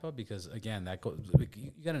Tampa because, again,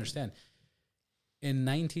 you got to understand, in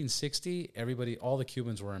 1960, all the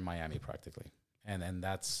Cubans were in Miami practically. And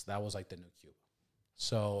that was like the new Cuba.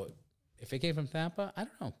 So if it came from Tampa, I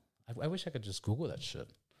don't know. I wish I could just Google that shit.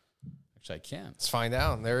 Actually, I can. Let's find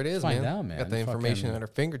out. There it is, man. Got the information at our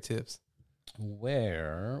fingertips.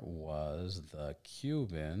 Where was the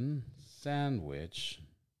Cuban sandwich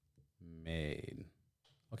made?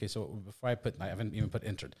 Okay, so before I haven't even put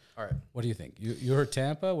entered. All right. What do you think? You heard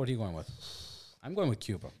Tampa? What are you going with? I'm going with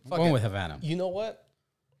Cuba. I'm going with Havana. You know what?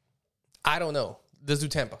 I don't know. Let's do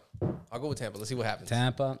Tampa. I'll go with Tampa. Let's see what happens.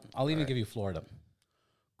 Tampa. I'll even give you Florida.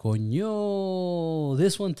 Coño.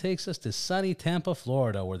 This one takes us to sunny Tampa,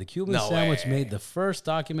 Florida, where the Cuban sandwich made the first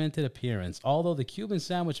documented appearance. Although the Cuban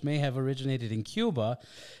sandwich may have originated in Cuba,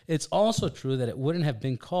 it's also true that it wouldn't have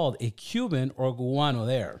been called a Cuban or Guano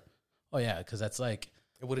there. Oh, yeah, because that's like...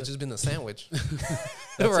 It would have just been the sandwich.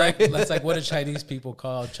 Right? That's like what do Chinese people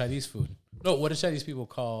call Chinese food? No, what do Chinese people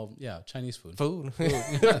call, Chinese food? Food.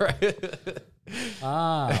 Right.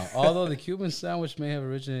 Although the Cuban sandwich may have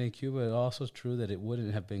originated in Cuba, it's also true that it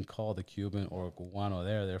wouldn't have been called a Cuban or Guano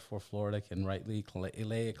there. Therefore, Florida can rightly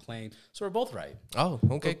lay a claim. So we're both right. Oh,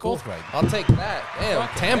 okay, We're cool. both right. I'll take that. Damn,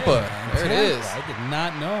 Tampa. There it is. I did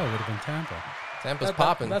not know it would have been Tampa. Tampa's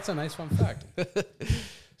popping. That's a nice fun fact.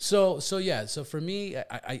 So for me,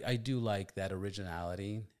 I do like that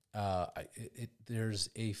originality. There's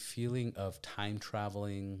a feeling of time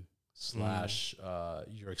traveling /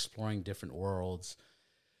 you're exploring different worlds.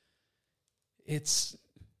 It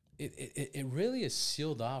really is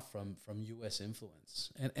sealed off from U.S.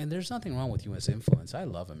 influence, and there's nothing wrong with U.S. influence. I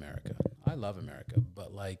love America,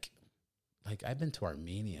 but like I've been to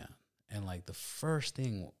Armenia, and like the first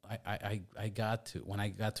thing I got to when I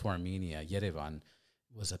got to Armenia, Yerevan,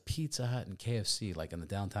 was a Pizza Hut and KFC, like in the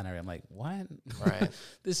downtown area. I'm like, what? Right.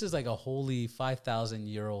 This is like a holy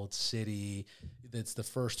 5,000-year-old city. That's the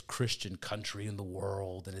first Christian country in the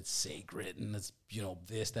world, and it's sacred, and it's,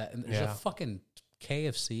 this, that. And there's a fucking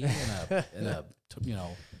KFC and a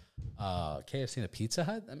KFC and a Pizza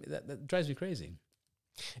Hut. I mean, that drives me crazy.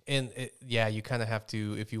 And you kind of have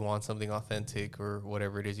to, if you want something authentic or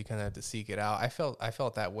whatever it is, you kind of have to seek it out. I felt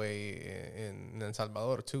that way in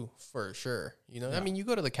Salvador too, for sure. I mean, you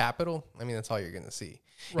go to the capital, I mean, that's all you're gonna see.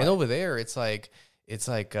 Right. And over there, it's like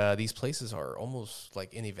these places are almost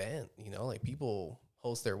like an event. Like people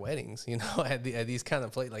host their weddings, at these kind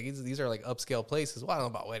of places. Like these are like upscale places. Well, I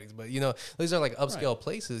don't know about weddings, but these are like upscale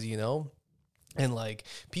places. And like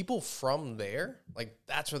people from there, like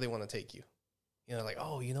that's where they want to take you. Like,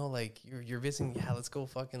 oh, like you're visiting. Yeah, let's go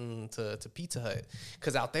fucking to Pizza Hut.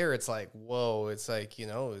 Because out there, it's like, whoa, it's like,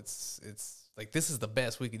 it's like this is the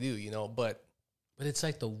best we could do, but it's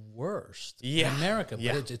like the worst in America.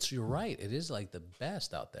 But it's you're right. It is like the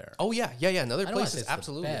best out there. Oh yeah. Another place is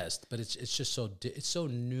absolutely the best, but it's just it's so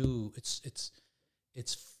new. It's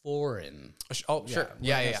foreign. Oh sure,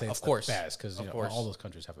 yeah. Of course, because all those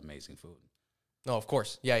countries have amazing food. No, of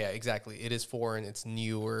course. Yeah, exactly. It is foreign. It's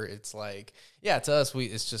newer. It's like, to us,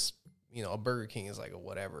 it's just, a Burger King is like a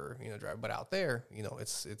whatever, drive. But out there,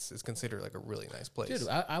 it's considered like a really nice place. Dude,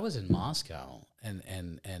 I was in Moscow and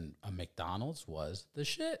a McDonald's was the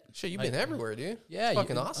shit. Shit, you've been everywhere, dude. Yeah. It's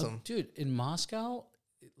fucking awesome. Dude, in Moscow,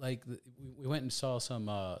 like we went and saw some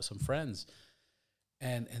friends.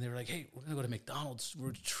 And they were like, hey, we're going to go to McDonald's. We're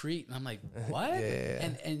a treat. And I'm like, what? Yeah.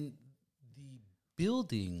 And the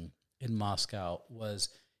building in Moscow was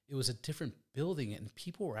a different building, and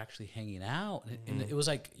people were actually hanging out, and it was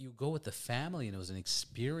like you go with the family, and it was an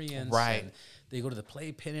experience. Right? And they go to the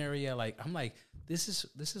playpen area. Like I'm like, this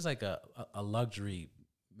is like a luxury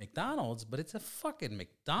McDonald's, but it's a fucking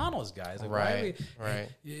McDonald's, guys. Like, right. Ruski.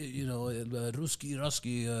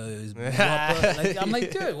 Like, I'm like,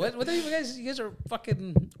 dude, what are you guys? You guys are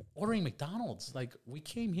fucking ordering McDonald's. Like we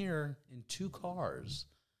came here in 2 cars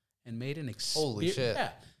and made an experience. Holy shit. Yeah.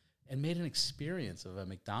 And made an experience of a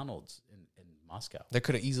McDonald's in Moscow. There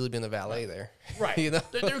could have easily been a valet there, right?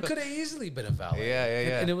 There could have easily been a valet.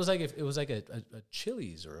 Yeah. And it was like a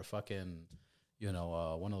Chili's or a fucking,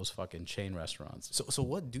 one of those fucking chain restaurants. So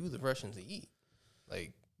what do the Russians eat?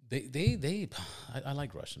 Like I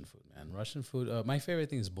like Russian food, man. Russian food. My favorite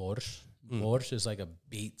thing is borscht. Borscht is like a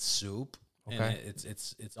beet soup. Okay. And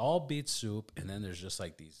it's all beet soup, and then there's just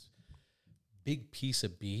like these big piece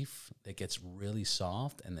of beef that gets really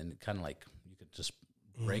soft, and then kind of like you could just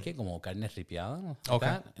break it como carne ripiada, like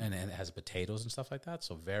that, and it has potatoes and stuff like that.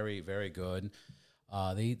 So very, very good.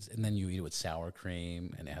 And then you eat it with sour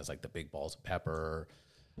cream, and it has like the big balls of pepper.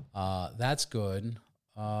 That's good.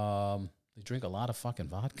 They drink a lot of fucking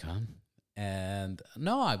vodka, and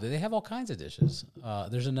they have all kinds of dishes.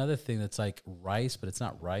 There's another thing that's like rice, but it's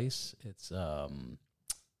not rice. It's Russians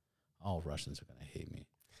are gonna hate me.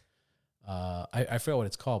 I forget what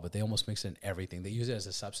it's called, but they almost mix it in everything. They use it as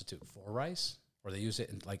a substitute for rice, or they use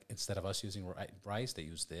it in, like, instead of us using rice, they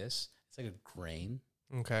use this. It's like a grain.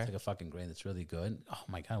 Okay. It's like a fucking grain that's really good. Oh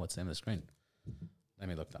my God, what's the name of this grain? Let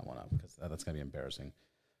me look that one up because that's going to be embarrassing.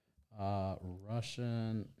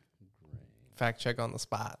 Russian grain. Fact check on the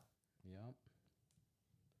spot. Yep.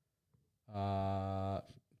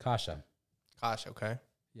 Kasha. Kasha, okay.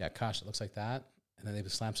 Yeah, kasha. It looks like that. And then they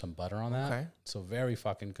would slam some butter on that. Okay. So very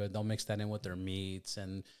fucking good. They'll mix that in with their meats.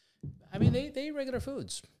 And, I mean, they eat regular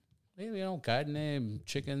foods. carne,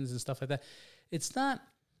 chickens and stuff like that. It's not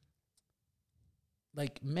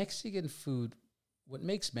like Mexican food. What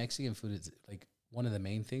makes Mexican food is like one of the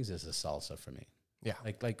main things is the salsa for me. Yeah.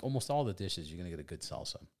 Like almost all the dishes, you're going to get a good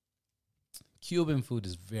salsa. Cuban food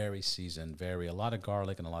is very seasoned, a lot of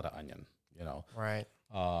garlic and a lot of onion, Right.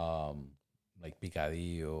 Like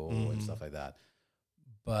picadillo and stuff like that.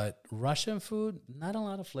 But Russian food, not a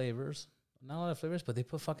lot of flavors, but they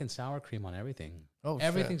put fucking sour cream on everything. Oh,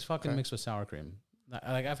 everything's shit. fucking mixed with sour cream.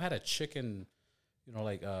 Like I've had a chicken,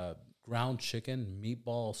 ground chicken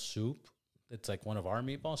meatball soup. It's like one of our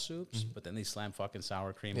meatball soups, but then they slam fucking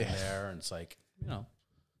sour cream in there, and it's like,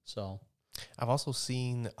 so. I've also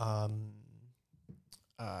seen, I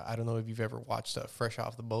don't know if you've ever watched Fresh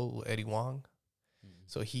Off the Boat with Eddie Wong.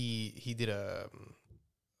 So he did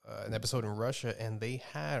an episode in Russia, and they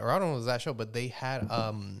had, or I don't know if it was that show, but they had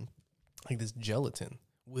like this gelatin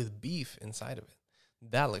with beef inside of it.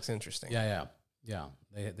 That looks interesting. Yeah.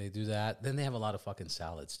 They do that. Then they have a lot of fucking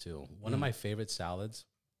salads too. One of my favorite salads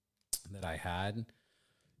that I had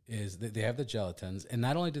is they have the gelatins, and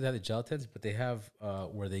not only do they have the gelatins, but they have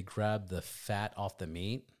where they grab the fat off the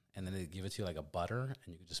meat and then they give it to you like a butter,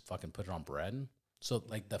 and you can just fucking put it on bread. So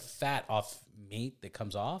like the fat off meat that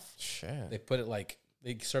comes off, they put it like,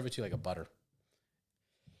 they serve it to you like a butter,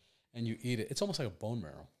 and you eat it. It's almost like a bone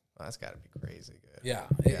marrow. Oh, that's got to be crazy good. Yeah,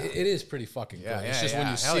 it is pretty fucking good. It's just when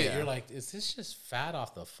you see it, you're like, is this just fat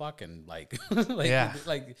off the fucking like,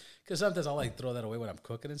 like, because sometimes I'll like throw that away when I'm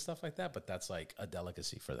cooking and stuff like that, but that's like a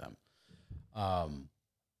delicacy for them.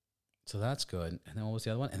 So that's good. And then what was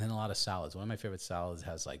the other one? And then a lot of salads. One of my favorite salads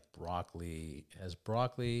has like broccoli,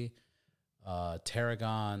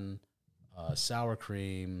 tarragon, sour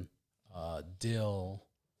cream, dill,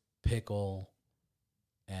 pickle,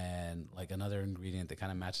 and like another ingredient that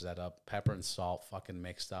kind of matches that up. Pepper and salt fucking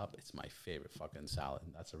mixed up. It's my favorite fucking salad.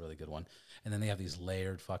 That's a really good one. And then they have these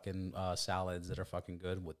layered fucking salads that are fucking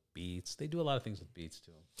good with beets. They do a lot of things with beets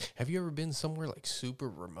too. Have you ever been somewhere like super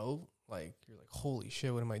remote? Like you're like, holy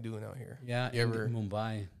shit, what am I doing out here? Yeah, you ever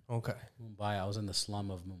Mumbai. Okay. Mumbai. I was in the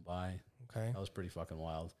slum of Mumbai. Okay. That was pretty fucking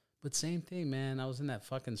wild. But same thing, man. I was in that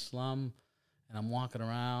fucking slum, and I'm walking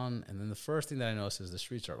around, and then the first thing that I notice is the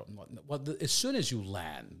streets are, as soon as you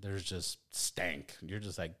land, there's just stank. You're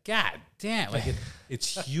just like, God damn. Like,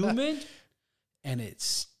 it's humid, and it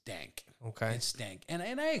stank. Okay. It stank. And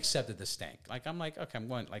I accepted the stank. Like, I'm like, okay, I'm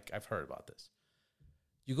going, like, I've heard about this.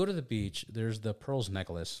 You go to the beach, there's the Pearls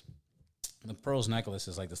Necklace. The Pearls Necklace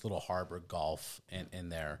is like this little harbor golf in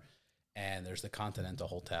there. And there's the Continental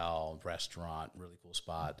Hotel, restaurant, really cool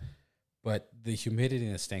spot. But the humidity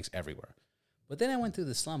and the stinks everywhere. But then I went through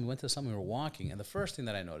the slum. We went to the slum, we were walking. And the first thing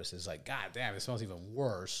that I noticed is like, God damn, it smells even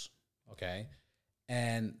worse. Okay.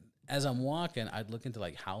 And as I'm walking, I'd look into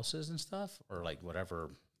like houses and stuff or like whatever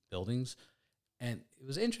buildings. And it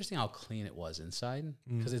was interesting how clean it was inside.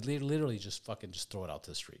 Because they literally just fucking just throw it out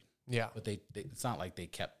to the street. Yeah. But it's not like they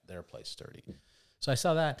kept their place sturdy. So I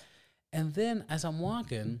saw that. And then as I'm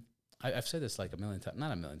walking, I've said this like a million times,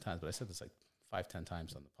 not a million times, but I said this like 5-10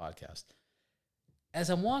 times on the podcast. As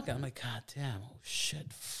I'm walking, I'm like, God damn, oh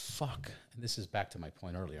shit, fuck. And this is back to my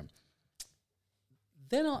point earlier.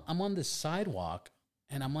 Then I'm on this sidewalk,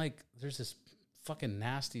 and I'm like, there's this fucking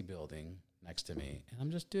nasty building next to me. And I'm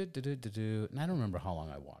just do. And I don't remember how long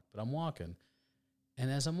I walked, but I'm walking. And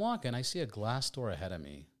as I'm walking, I see a glass door ahead of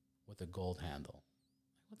me with a gold handle.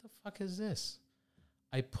 What the fuck is this?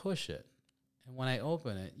 I push it. And when I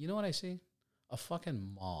open it, you know what I see? A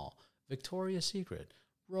fucking mall. Victoria's Secret,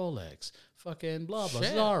 Rolex, fucking blah, blah,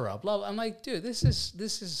 Zara, blah, blah. I'm like, dude,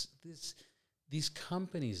 these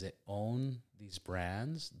companies that own these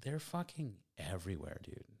brands, they're fucking everywhere,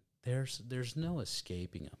 dude. There's no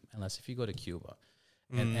escaping them unless if you go to Cuba.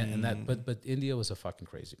 And that, but India was a fucking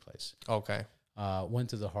crazy place. Okay.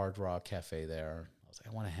 Went to the Hard Rock Cafe there. I was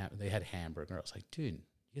like, I want to they had hamburger. I was like, dude, you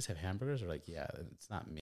guys have hamburgers? They're like, yeah, it's not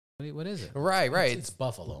me. What is it? Right. It's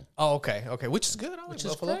buffalo. Oh, okay. Which is good. I like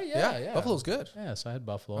buffalo. Great, yeah. Buffalo's good. Yeah, so I had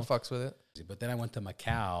buffalo. I fucks with it. But then I went to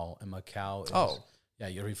Macau, and Macau is... Oh. Yeah,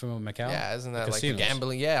 you're familiar with Macau? Yeah, isn't that the like casinos.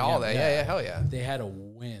 gambling? Yeah, all that. Yeah, hell yeah. They had a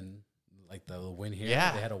win, like the win here.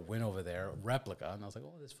 Yeah. They had a win over there, replica. And I was like,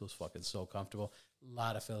 oh, this feels fucking so comfortable. A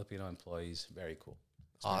lot of Filipino employees. Very cool.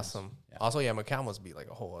 Awesome. Yeah. Also, yeah, Macau must be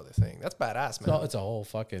like a whole other thing. That's badass, man. So it's a whole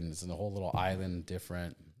it's in a whole little island,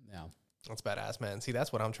 different. Yeah. That's badass, man. See,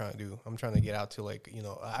 that's what I'm trying to do. I'm trying to get out to like,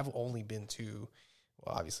 I've only been to,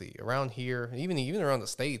 well, obviously around here, even around the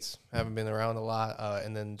States. I haven't been around a lot.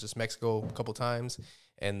 And then just Mexico a couple times.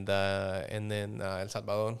 And then El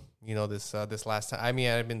Salvador, this last time. I mean,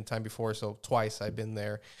 I've been time before, so twice I've been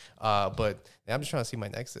there. But I'm just trying to see my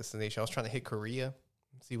next destination. I was trying to hit Korea.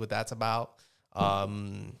 see what that's about.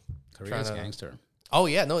 Korea's gangster. Oh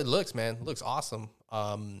yeah, no, it looks, man, it looks awesome.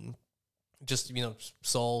 Just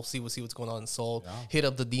Seoul, see what's going on in Seoul. Yeah. Hit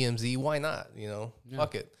up the DMZ, why not?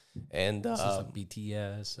 Fuck it. And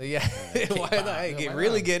BTS. Yeah, why not?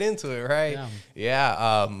 Really get into it, right?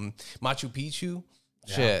 Yeah. Machu Picchu.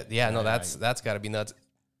 Yeah. Shit. Yeah, no, that's got to be nuts.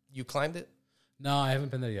 You climbed it? No, I haven't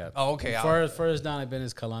been there yet. Oh, okay. Furthest down I've been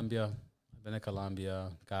is Colombia. I've been to Colombia,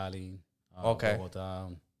 Cali, Bogota,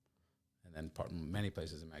 and then many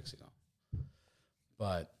places in Mexico.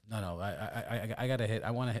 But no, I gotta hit.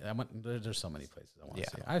 There's so many places I want to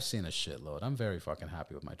see. I've seen a shitload. I'm very fucking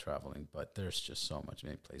happy with my traveling, but there's just so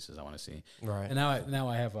many places I want to see. Right. And now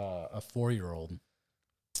I have a 4-year-old,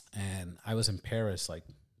 and I was in Paris 4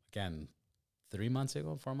 months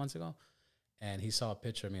ago, and he saw a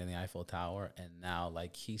picture of me in the Eiffel Tower, and now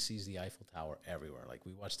he sees the Eiffel Tower everywhere. Like,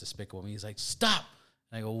 we watched Despicable Me. He's like, stop.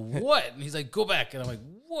 And I go, what? And he's like, go back. And I'm like,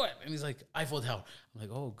 what? And he's like, Eiffel Tower. I'm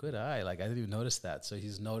like, oh, good eye. I didn't even notice that. So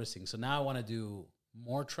he's noticing. So now I want to do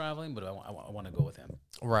more traveling, but I want to go with him.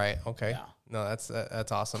 Right. Okay. Yeah. No, that's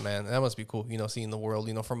awesome, man. That must be cool. Seeing the world,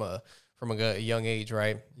 from a young age,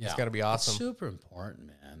 right? Yeah. It's got to be awesome. It's super important,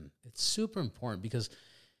 man. It's super important because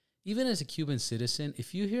even as a Cuban citizen,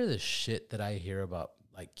 if you hear the shit that I hear about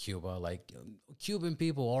Cuba, Cuban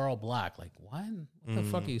people are all black. What the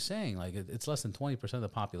fuck are you saying? It's less than 20% of the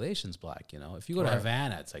population's black. If you go to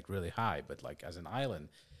Havana, it's really high, but as an island,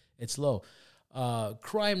 it's low.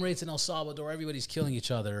 Crime rates in El Salvador, everybody's killing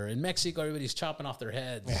each other. In Mexico, everybody's chopping off their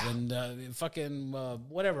heads. Yeah. And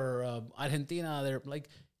Argentina, they're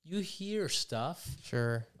you hear stuff.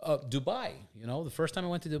 Sure. Dubai, the first time I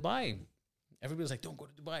went to Dubai, everybody's like, don't go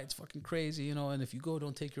to Dubai. It's fucking crazy, And if you go,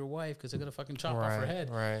 don't take your wife because they're going to fucking chop off her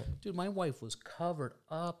head. Right. Dude, my wife was covered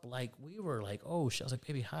up. We were oh, shit. I was like,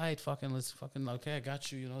 baby, hide. Let's okay, I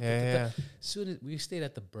got you, Soon as we stayed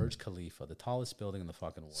at the Burj Khalifa, the tallest building in the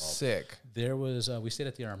fucking world. Sick. There was, we stayed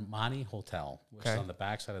at the Armani Hotel, which is on the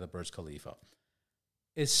backside of the Burj Khalifa.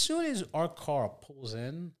 As soon as our car pulls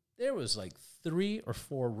in, there was 3 or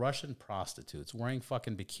 4 Russian prostitutes wearing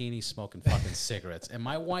fucking bikinis, smoking fucking cigarettes, and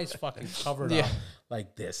my wife's fucking covered up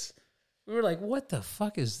like this. We were like, what the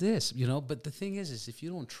fuck is this? But the thing is if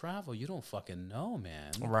you don't travel, you don't fucking know,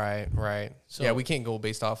 man. Right. So, we can't go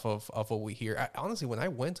based off of what we hear. Honestly, when I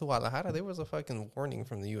went to Guadalajara, there was a fucking warning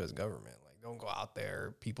from the U.S. government. Don't go out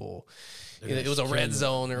there. People, it was a red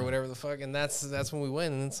zone or whatever the fuck. And that's when we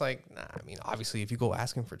went. And it's nah, obviously, if you go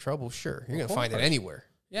asking for trouble, sure, you're going to find it anywhere.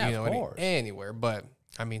 Yeah, of course. Anywhere. But,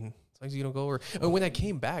 as long as you don't go over. When I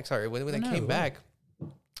came back, when I came back,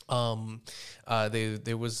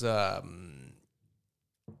 there was one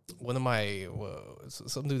of my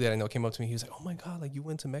some dude that I know came up to me. He was like, "Oh my god, you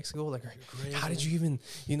went to Mexico? How did you even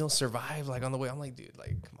survive on the way?" I'm like, "Dude,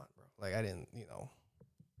 come on, bro. I didn't,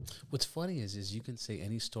 What's funny is you can say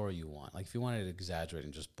any story you want. If you wanted to exaggerate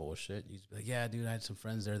and just bullshit, you'd be like, yeah, dude, I had some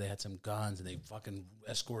friends there. They had some guns, and they fucking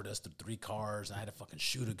escorted us to 3 cars, and I had to fucking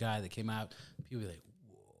shoot a guy that came out. People be like,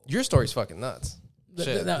 whoa. Your story's fucking nuts.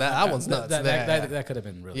 That one's nuts. That could have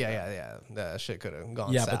been really bad. Yeah. That shit could have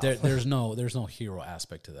gone south. But there's no hero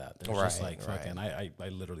aspect to that. There's just fucking, I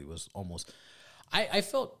literally was almost, I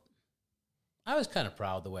felt, I was kind of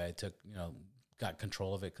proud the way I took, got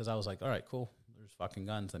control of it, because I was like, all right, cool. There's fucking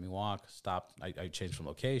guns. Let me walk. Stop. I changed from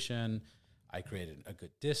location. I created a good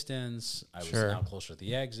distance. I was now closer to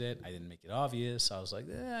the exit. I didn't make it obvious. I was like,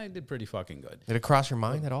 I did pretty fucking good. Did it cross your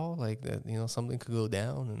mind at all? That, something could go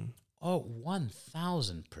down? And oh,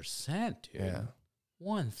 1,000%, dude. Yeah.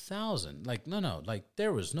 1,000. No.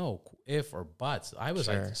 There was no if or buts. I was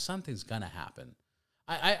like, something's going to happen.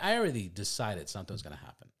 I already decided something was going to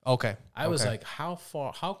happen. Okay. I was like, how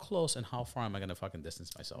close and how far am I going to fucking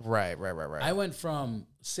distance myself? Right. I went from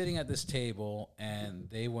sitting at this table, and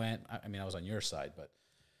they went, I was on your side, but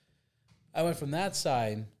I went from that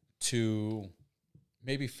side to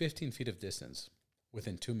maybe 15 feet of distance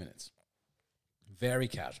within 2 minutes. Very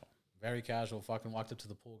casual. Fucking walked up to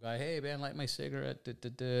the pool guy. Hey, man, light my cigarette.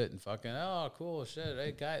 And fucking, oh, cool shit.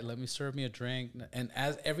 Hey, guy, let me serve me a drink. And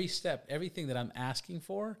as every step, everything that I'm asking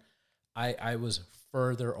for, I was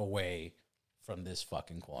further away from this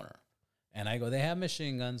fucking corner. And I go, they have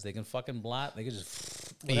machine guns. They can fucking blot. They can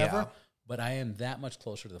just whatever. Yeah. But I am that much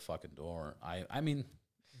closer to the fucking door. I mean,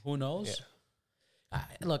 who knows? Yeah.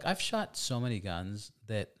 Look, I've shot so many guns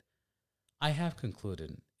that I have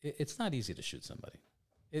concluded it's not easy to shoot somebody.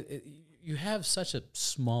 You have such a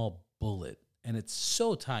small bullet, and it's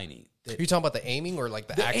so tiny. That You're talking about the aiming or like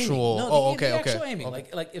the actual? aiming. No, the actual aiming. Okay.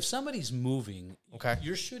 Like if somebody's moving, Okay.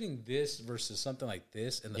 you're shooting this versus something like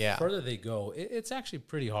this, and the Yeah. further they go, it's actually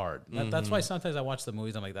pretty hard. That's why sometimes I watch the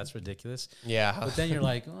movies. I'm like, that's ridiculous. Yeah. But then you're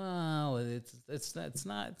like, well, it's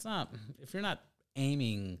not. If you're not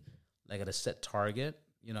aiming like at a set target,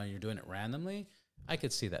 you're doing it randomly. I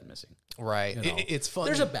could see that missing. Right. It's funny.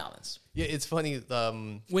 There's a balance. Yeah, it's funny.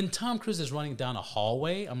 When Tom Cruise is running down a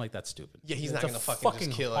hallway, I'm like, that's stupid. Yeah, he's not It's going a to fucking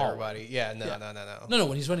just kill hallway. everybody. Yeah, no. No,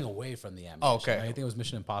 when he's running away from the ammunition. Oh, okay. Right? I think it was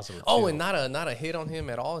Mission Impossible. Oh, 2. and not a hit on him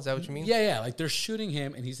at all? Is that what you mean? Yeah. Like they're shooting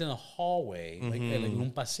him, and he's in a hallway, like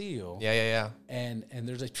un pasillo. Yeah. And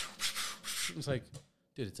there's like, it's like,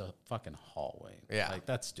 dude, it's a fucking hallway. Yeah. Like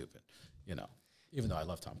that's stupid. Even though I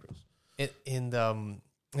love Tom Cruise.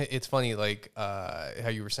 It's funny, like how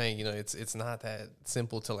you were saying, it's not that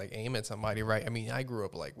simple to like aim at somebody, right? I mean, I grew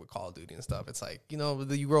up like with Call of Duty and stuff. It's like,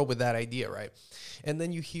 you grow up with that idea, right? And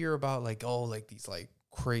then you hear about like, oh, like these like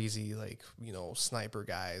crazy, like, sniper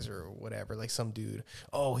guys or whatever, like some dude,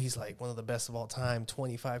 oh, he's like one of the best of all time,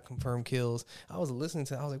 25 confirmed kills. I was listening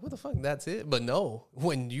to, I was like, what the fuck, that's it? But no,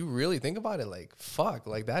 when you really think about it, like, fuck,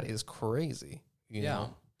 like that is crazy, you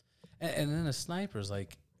know? And then the snipers,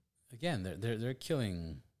 like, again, they're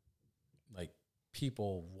killing like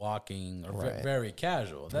people walking or very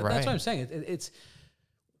casual. That's what I'm saying. It's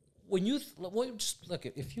when you just look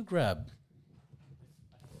at, if you grab.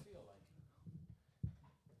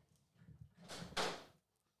 I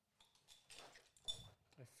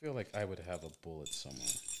feel like I would have a bullet somewhere.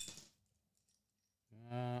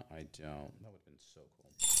 I don't. That would have been so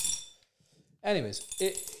cool. Anyways,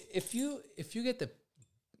 if you get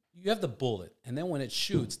you have the bullet, and then when it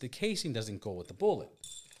shoots, the casing doesn't go with the bullet.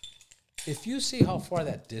 If you see how far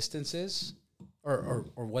that distance is, or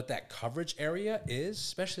what that coverage area is,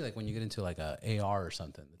 especially like when you get into like a AR or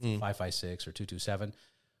something, 5.56 or 2.27,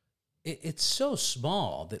 it's so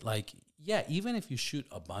small that like, yeah, even if you shoot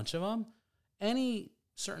a bunch of them, any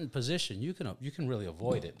certain position you can really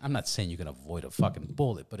avoid it. I'm not saying you can avoid a fucking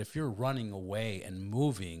bullet, but if you're running away and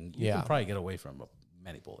moving, you can probably get away from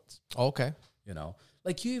many bullets. Okay.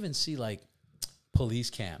 Like you even see like police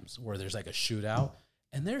cams where there's like a shootout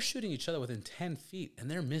and they're shooting each other within 10 feet and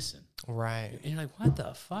they're missing. Right. And you're like, what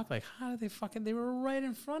the fuck? Like, how did they were right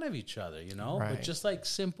in front of each other, Right. But just like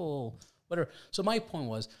simple, whatever. So my point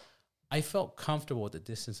was, I felt comfortable with the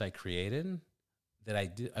distance I created,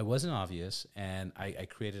 that I wasn't obvious, and I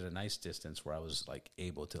created a nice distance where I was like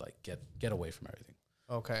able to like get away from everything.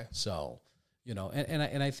 Okay. So,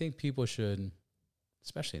 and I think people should,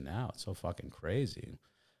 especially now, it's so fucking crazy.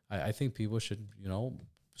 I think people should,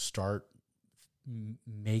 start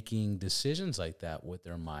making decisions like that with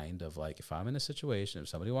their mind of like, if I'm in a situation, if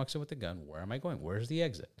somebody walks in with a gun, where am I going? Where's the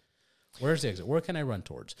exit? Where's the exit? Where can I run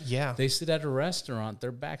towards? Yeah. They sit at a restaurant,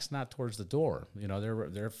 their back's not towards the door.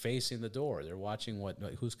 They're facing the door. They're watching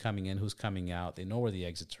who's coming in, who's coming out. They know where the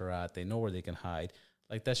exits are at. They know where they can hide.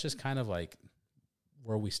 Like, that's just kind of like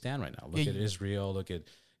where we stand right now. Look at Israel, look at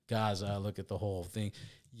Gaza, look at the whole thing.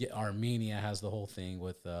 Yeah, Armenia has the whole thing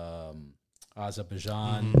with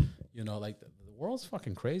Azerbaijan. Like the world's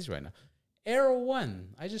fucking crazy right now. Arrow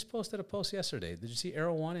 1. I just posted a post yesterday. Did you see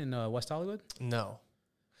Arrow 1 in West Hollywood? No.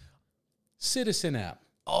 Citizen app.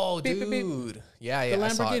 Oh, beep, dude. beep, beep. Yeah. The I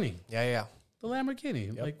saw it. Lamborghini. Yeah. The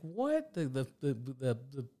Lamborghini. Yep. Like what?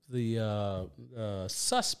 The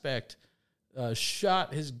suspect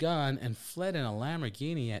shot his gun and fled in a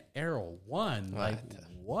Lamborghini at Arrow 1. Like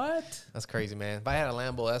what? That's crazy, man. If I had a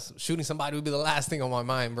Lambo, shooting somebody would be the last thing on my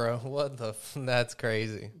mind, bro. That's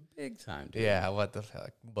crazy. Big time, dude. Yeah, what the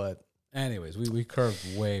heck? But anyways, we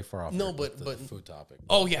curved way far off. No, but the food topic.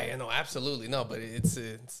 Oh yeah, no, absolutely, no. But it's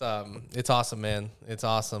awesome, man. It's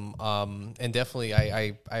awesome. And definitely,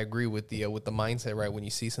 I agree with the mindset, right? When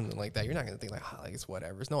you see something like that, you're not gonna think like it's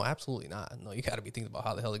whatever. No, absolutely not. No, you got to be thinking about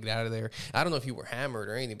how the hell to get out of there. I don't know if you were hammered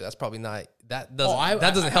or anything, but that's probably not. That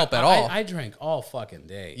doesn't help at all. I drank all fucking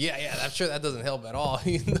day. Yeah, I'm sure that doesn't help at all.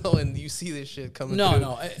 And you see this shit coming.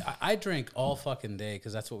 No, I drank all fucking day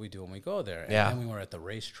because that's what we do when we go there. And yeah. then we were at the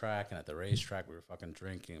racetrack, and at the racetrack we were fucking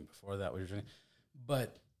drinking. Before that, we were drinking.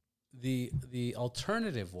 But the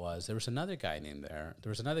alternative was there was another guy named there. There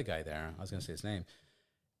was another guy there. I was gonna say his name,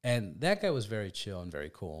 and that guy was very chill and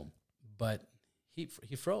very cool. But he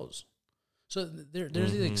froze. So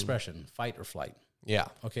there's the expression fight or flight. Yeah.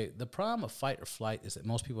 Okay. The problem of fight or flight is that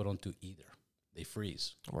most people don't do either. They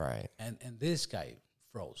freeze. Right. And this guy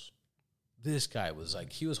froze. This guy was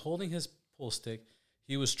like, he was holding his pull stick.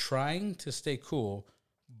 He was trying to stay cool,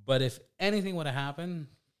 but if anything would have happened,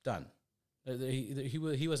 done.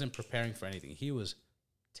 He wasn't preparing for anything. He was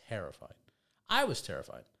terrified. I was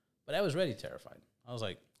terrified. But I was ready terrified. I was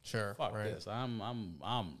like, Sure. fuck Right. this. I'm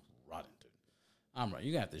running, dude. I'm running.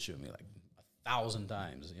 You're gonna have to shoot me like 1,000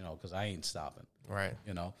 times, you know, because I ain't stopping. Right.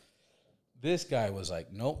 You know, this guy was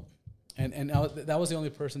like, nope. And that was the only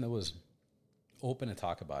person that was open to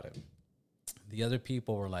talk about it. The other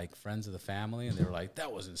people were like friends of the family, and they were like,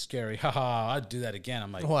 that wasn't scary. Haha, I'd do that again.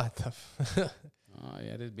 I'm like, What the oh,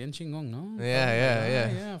 yeah, this bien chingón, no?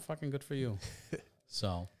 Yeah. Fucking good for you.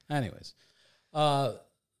 So, anyways.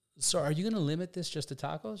 So are you going to limit this just to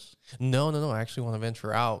tacos? No. I actually want to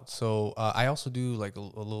venture out. So I also do like a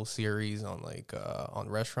little series on like on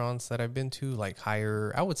restaurants that I've been to, like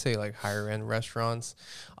higher end restaurants.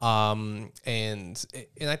 And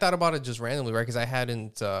I thought about it just randomly, right? Because I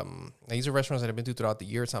hadn't. These are restaurants that I've been to throughout the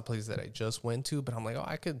year. It's not places that I just went to, but I'm like, oh,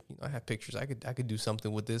 I could. I have pictures. I could do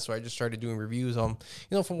something with this. So I just started doing reviews on,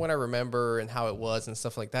 from what I remember and how it was and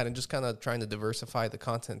stuff like that, and just kind of trying to diversify the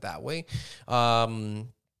content that way.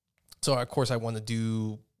 So, of course, I want to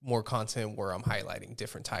do more content where I'm highlighting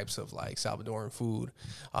different types of like Salvadoran food,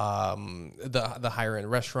 the higher end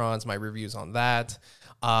restaurants, my reviews on that.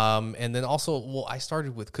 And then also, I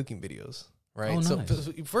started with cooking videos, right? Oh, nice.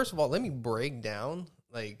 So first of all, let me break down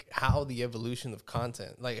like how the evolution of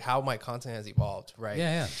content, like how my content has evolved, right?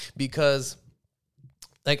 Yeah. Because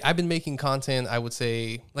like I've been making content, I would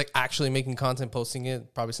say like actually making content, posting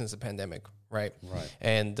it probably since the pandemic, right? Right.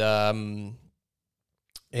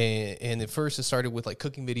 And at first it started with like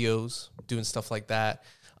cooking videos, doing stuff like that.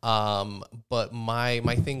 But my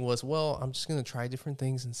thing was, well, I'm just going to try different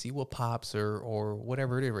things and see what pops or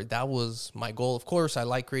whatever it is. That was my goal. Of course, I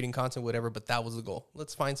like creating content, whatever, but that was the goal.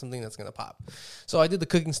 Let's find something that's going to pop. So I did the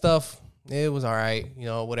cooking stuff. It was all right,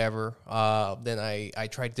 whatever. Then I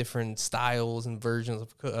tried different styles and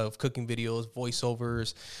versions of cooking videos,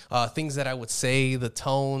 voiceovers, things that I would say, the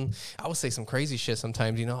tone. I would say some crazy shit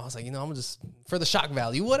sometimes, I was like, I'm just for the shock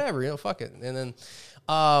value, whatever, fuck it. And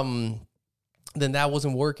then that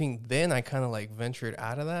wasn't working. Then I kind of like ventured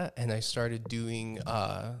out of that and I started doing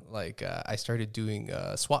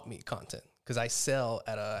swap meet content. Because I sell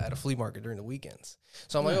at a flea market during the weekends.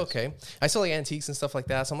 So I'm like, okay. I sell like antiques and stuff like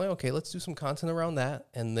that. So I'm like, okay, let's do some content around that.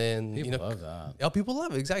 And then, People love that. Yeah, people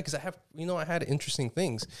love it. Exactly. Because I have, I had interesting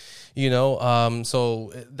things,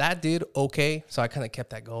 So that did okay. So I kind of kept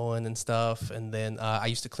that going and stuff. And then I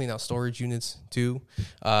used to clean out storage units too.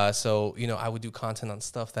 So, I would do content on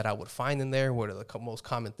stuff that I would find in there. What are the most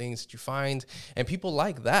common things that you find? And people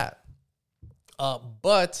like that.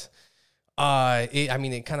 But...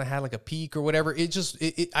 it kind of had like a peak or whatever. I just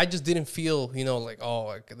didn't feel,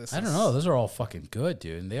 like, this. I don't know. Those are all fucking good,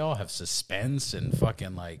 dude. And they all have suspense and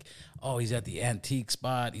fucking like, oh, he's at the antique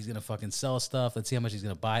spot. He's going to fucking sell stuff. Let's see how much he's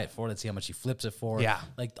going to buy it for. Let's see how much he flips it for. Yeah.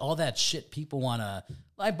 Like all that shit people want to,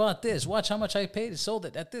 I bought this. Watch how much I paid. Sold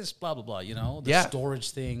it at this, blah, blah, blah. The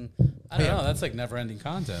storage thing. I don't know. That's like never ending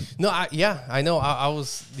content. No, I know. I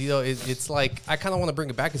was, it's like, I kind of want to bring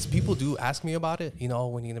it back because people do ask me about it, when you're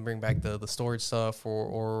going to bring back the storage stuff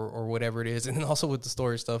or whatever it is. And then also with the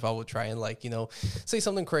storage stuff, I would try and like, say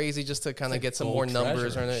something crazy just to kind of get some more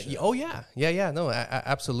numbers. Oh yeah. Yeah. No,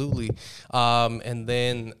 absolutely. And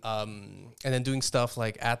then doing stuff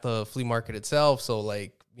like at the flea market itself. So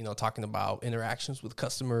like, talking about interactions with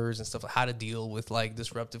customers and stuff, like how to deal with like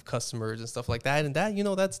disruptive customers and stuff like that. And that,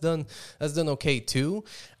 that's done okay too.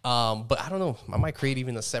 But I don't know, I might create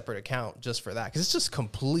even a separate account just for that. Cause it's just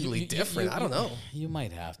completely different. I don't know. You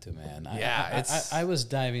might have to, man. Yeah. I was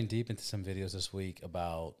diving deep into some videos this week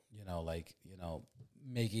about,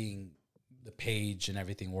 making the page and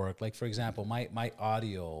everything work. Like for example, my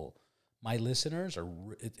audio, my listeners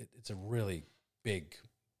it's a really big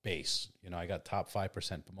base. I got top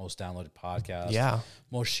 5% most downloaded podcasts,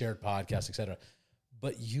 most shared podcasts, etc.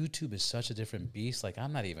 But YouTube is such a different beast. Like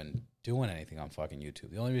I'm not even doing anything on fucking YouTube.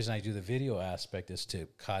 The only reason I do the video aspect is to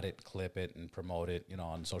cut it, clip it, and promote it,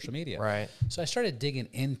 on social media. Right. So I started digging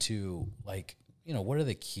into like, what are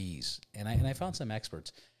the keys? And I found some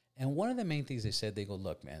experts. And one of the main things they said, they go,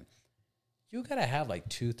 look, man, you got to have like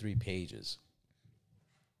 2-3 pages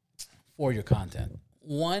for your content.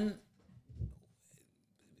 One,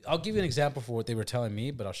 I'll give you an example for what they were telling me,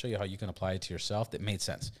 but I'll show you how you can apply it to yourself that made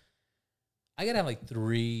sense. I got to have like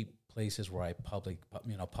 3 places where I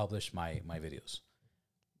publish my videos.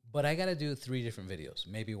 But I got to do 3 different videos.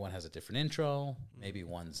 Maybe one has a different intro, maybe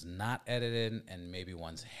one's not edited, and maybe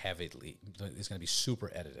one's it's going to be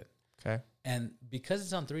super edited. Okay. And because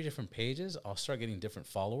it's on 3 different pages, I'll start getting different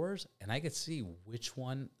followers, and I could see which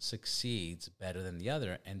one succeeds better than the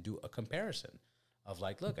other and do a comparison. Of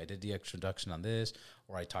like, look, I did the introduction on this,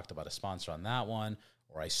 or I talked about a sponsor on that one,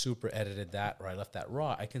 or I super edited that, or I left that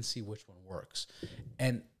raw. I can see which one works.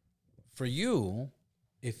 And for you,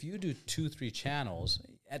 if you do 2-3 channels,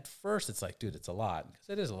 at first it's like, dude, it's a lot, because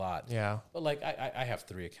it is a lot. Yeah. But like I have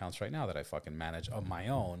 3 accounts right now that I fucking manage on my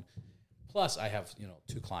own. Plus I have,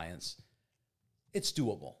 2 clients. It's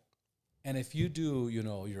doable. And if you do,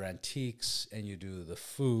 your antiques and you do the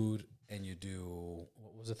food and you do,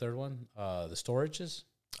 what was the third one? The storages.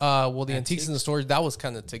 Well, the antiques and the storage, that was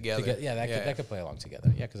kind of together. That could play along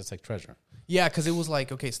together. Yeah, because it's like treasure. Yeah, because it was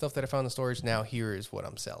like, okay, stuff that I found in storage, now here is what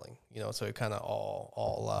I'm selling. So it kind of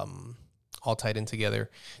all tied in together.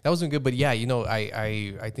 That wasn't good, but yeah,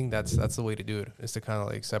 I think that's the way to do it, is to kind of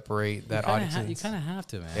like separate that audience. You kind of have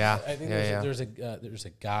to, man. Yeah, I think there's a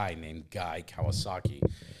guy named Guy Kawasaki,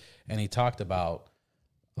 and he talked about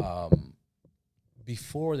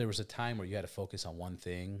before there was a time where you had to focus on one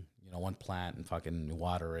thing, one plant, and fucking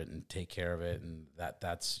water it and take care of it, and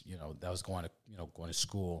that's that was going to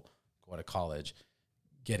school, going to college,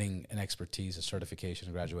 getting an expertise, a certification,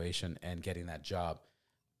 a graduation, and getting that job.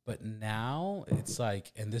 But now it's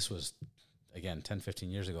like, and this was, again, 10, 15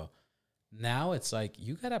 years ago. Now it's like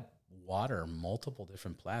you got to water multiple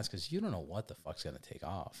different plants because you don't know what the fuck's going to take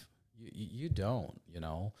off. You don't,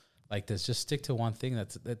 Like, just stick to one thing.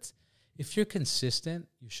 That's if you're consistent,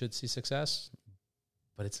 you should see success,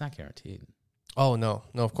 but it's not guaranteed. Oh, no,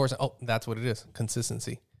 of course. Oh, that's what it is,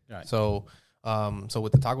 consistency. Right. So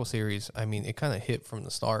with the taco series, I mean, it kind of hit from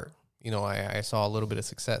the start. I saw a little bit of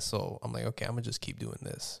success, so I'm like, okay, I'm gonna just keep doing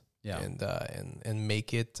this, and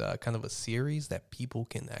make it kind of a series that people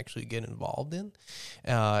can actually get involved in,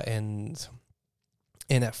 and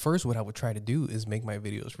at first, what I would try to do is make my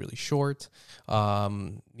videos really short,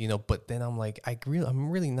 but then I'm like, I'm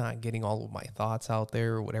really not getting all of my thoughts out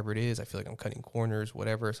there, or whatever it is. I feel like I'm cutting corners,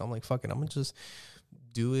 whatever. So I'm like, fuck it, I'm gonna just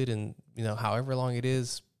do it, and however long it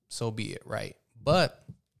is, so be it, right? But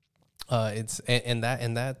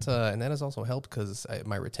that has also helped because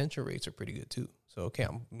my retention rates are pretty good too. So okay,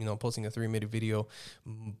 I'm posting a 3-minute video,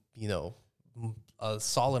 a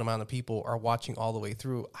solid amount of people are watching all the way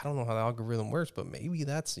through. I don't know how the algorithm works, but maybe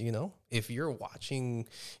that's, if you're watching,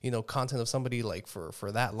 content of somebody like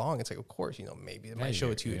for that long, it's like, of course, maybe it might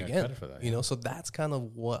show it to you again, for that, so that's kind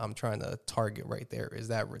of what I'm trying to target right there, is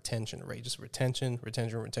that retention rate, just retention.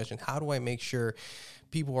 How do I make sure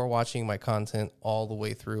people are watching my content all the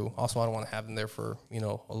way through? Also, I don't want to have them there for,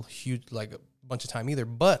 a huge, like a bunch of time either,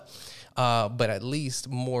 but at least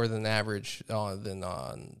more than average than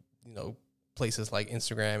on, places like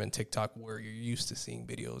Instagram and TikTok, where you're used to seeing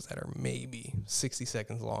videos that are maybe 60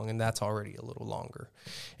 seconds long, and that's already a little longer.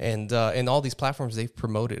 And all these platforms, they've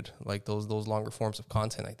promoted like those longer forms of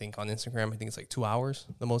content. I think on Instagram, I think it's like 2 hours,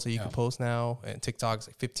 the most that you can post now, and TikTok is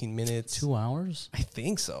like 15 minutes. 2 hours? I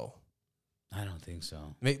think so. I don't think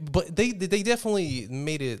so. But they definitely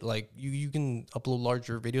made it like you can upload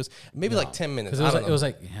larger videos, maybe like 10 minutes. It was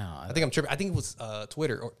like I think I'm tripping. I think it was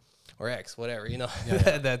Twitter or X, whatever,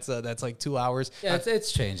 that's like 2 hours. Yeah,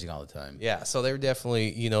 it's changing all the time. Yeah, so they're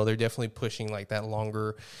definitely pushing like that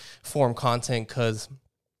longer form content, because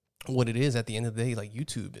what it is at the end of the day, like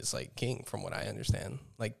YouTube is like king, from what I understand.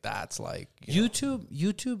 Like that's like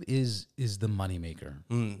YouTube is the moneymaker.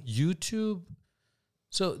 YouTube.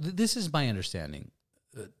 So this is my understanding.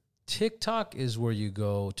 TikTok is where you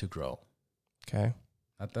go to grow. Okay,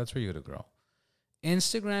 that's where you go to grow.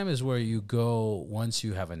 Instagram is where you go once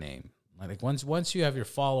you have a name. Like once you have your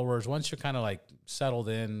followers, once you're kind of like settled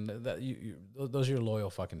in, that those are your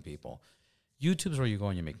loyal fucking people. YouTube's where you go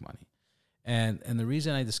and you make money. And the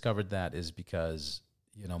reason I discovered that is because,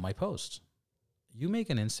 my posts. You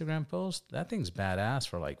make an Instagram post, that thing's badass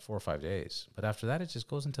for like 4 or 5 days. But after that, it just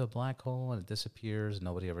goes into a black hole and it disappears.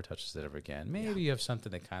 Nobody ever touches it ever again. Maybe you have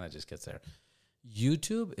something that kind of just gets there.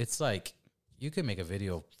 YouTube, it's like, you can make a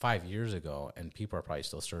video 5 years ago and people are probably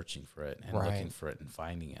still searching for it and looking for it and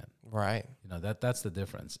finding it. Right. That's the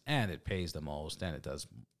difference. And it pays the most, and it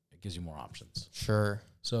gives you more options. Sure.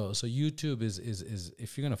 So YouTube is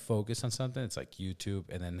if you're going to focus on something, it's like YouTube,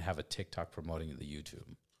 and then have a TikTok promoting the YouTube,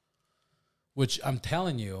 which I'm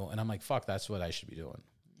telling you, and I'm like, fuck, that's what I should be doing.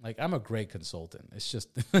 Like, I'm a great consultant. It's just,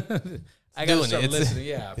 I got to start listening.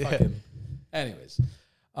 Yeah, fucking. Anyways,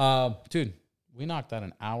 dude. We knocked out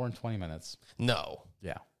an hour and 20 minutes. No.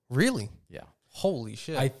 Yeah. Really? Yeah. Holy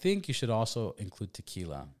shit. I think you should also include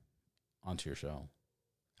tequila onto your show.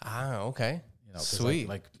 Ah, okay. Sweet.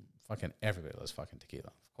 Like fucking everybody loves fucking tequila.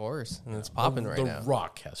 Of course. And it's popping right now. The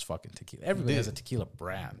Rock has fucking tequila. Everybody has a tequila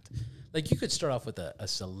brand. Like, you could start off with a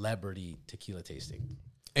celebrity tequila tasting.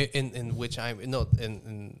 In which in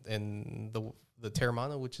the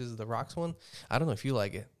Terramana, which is the Rock's one. I don't know if you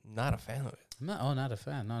like it. Not a fan of it. Not a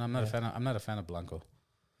fan. No, I'm not a fan. I'm not a fan of Blanco.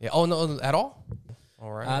 Yeah. Oh, no, at all?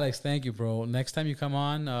 All right. Alex, thank you, bro. Next time you come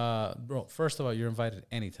on, bro, first of all, you're invited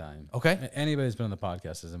anytime. Okay. Anybody who's been on the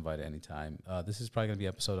podcast is invited anytime. This is probably going to be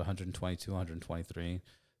episode 122, 123.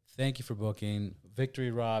 Thank you for booking. Victory,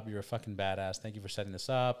 Rob, you're a fucking badass. Thank you for setting this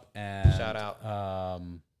up. And shout out.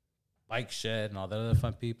 Bike Shed and all that other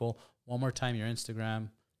fun people. One more time, your Instagram.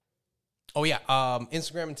 Oh, yeah.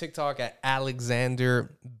 Instagram and TikTok at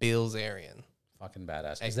Alexander Bilzerian. Fucking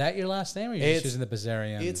badass. Is that your last name or are you just using the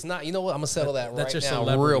Bilzerian? It's not. You know what? I'm going to settle that that's right your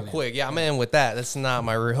now real name. quick. Yeah, I'm in with that. That's not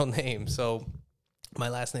my real name. So my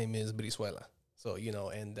last name is Brizuela. So, you know,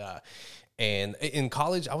 and in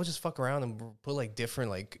college, I would just fuck around and put like different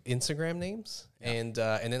like Instagram names. Yeah.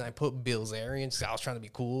 And then I put Bilzerian. So I was trying to be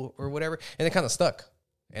cool or whatever. And it kind of stuck.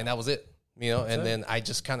 And that was it. You know, and then I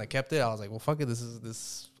just kind of kept it. I was like, well, fuck it.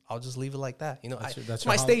 This. I'll just leave it like that. You know, that's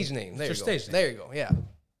my stage name. There you go. Stage name. There you go. Yeah.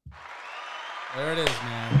 There it is,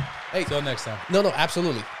 man. Hey, till next time. No,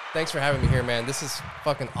 absolutely. Thanks for having me here, man. This is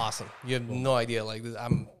fucking awesome. You have no idea. Like,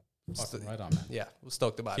 I'm right on, man. Yeah, we're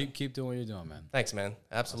stoked about it. Keep doing what you're doing, man. Thanks, man.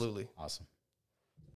 Absolutely. Awesome.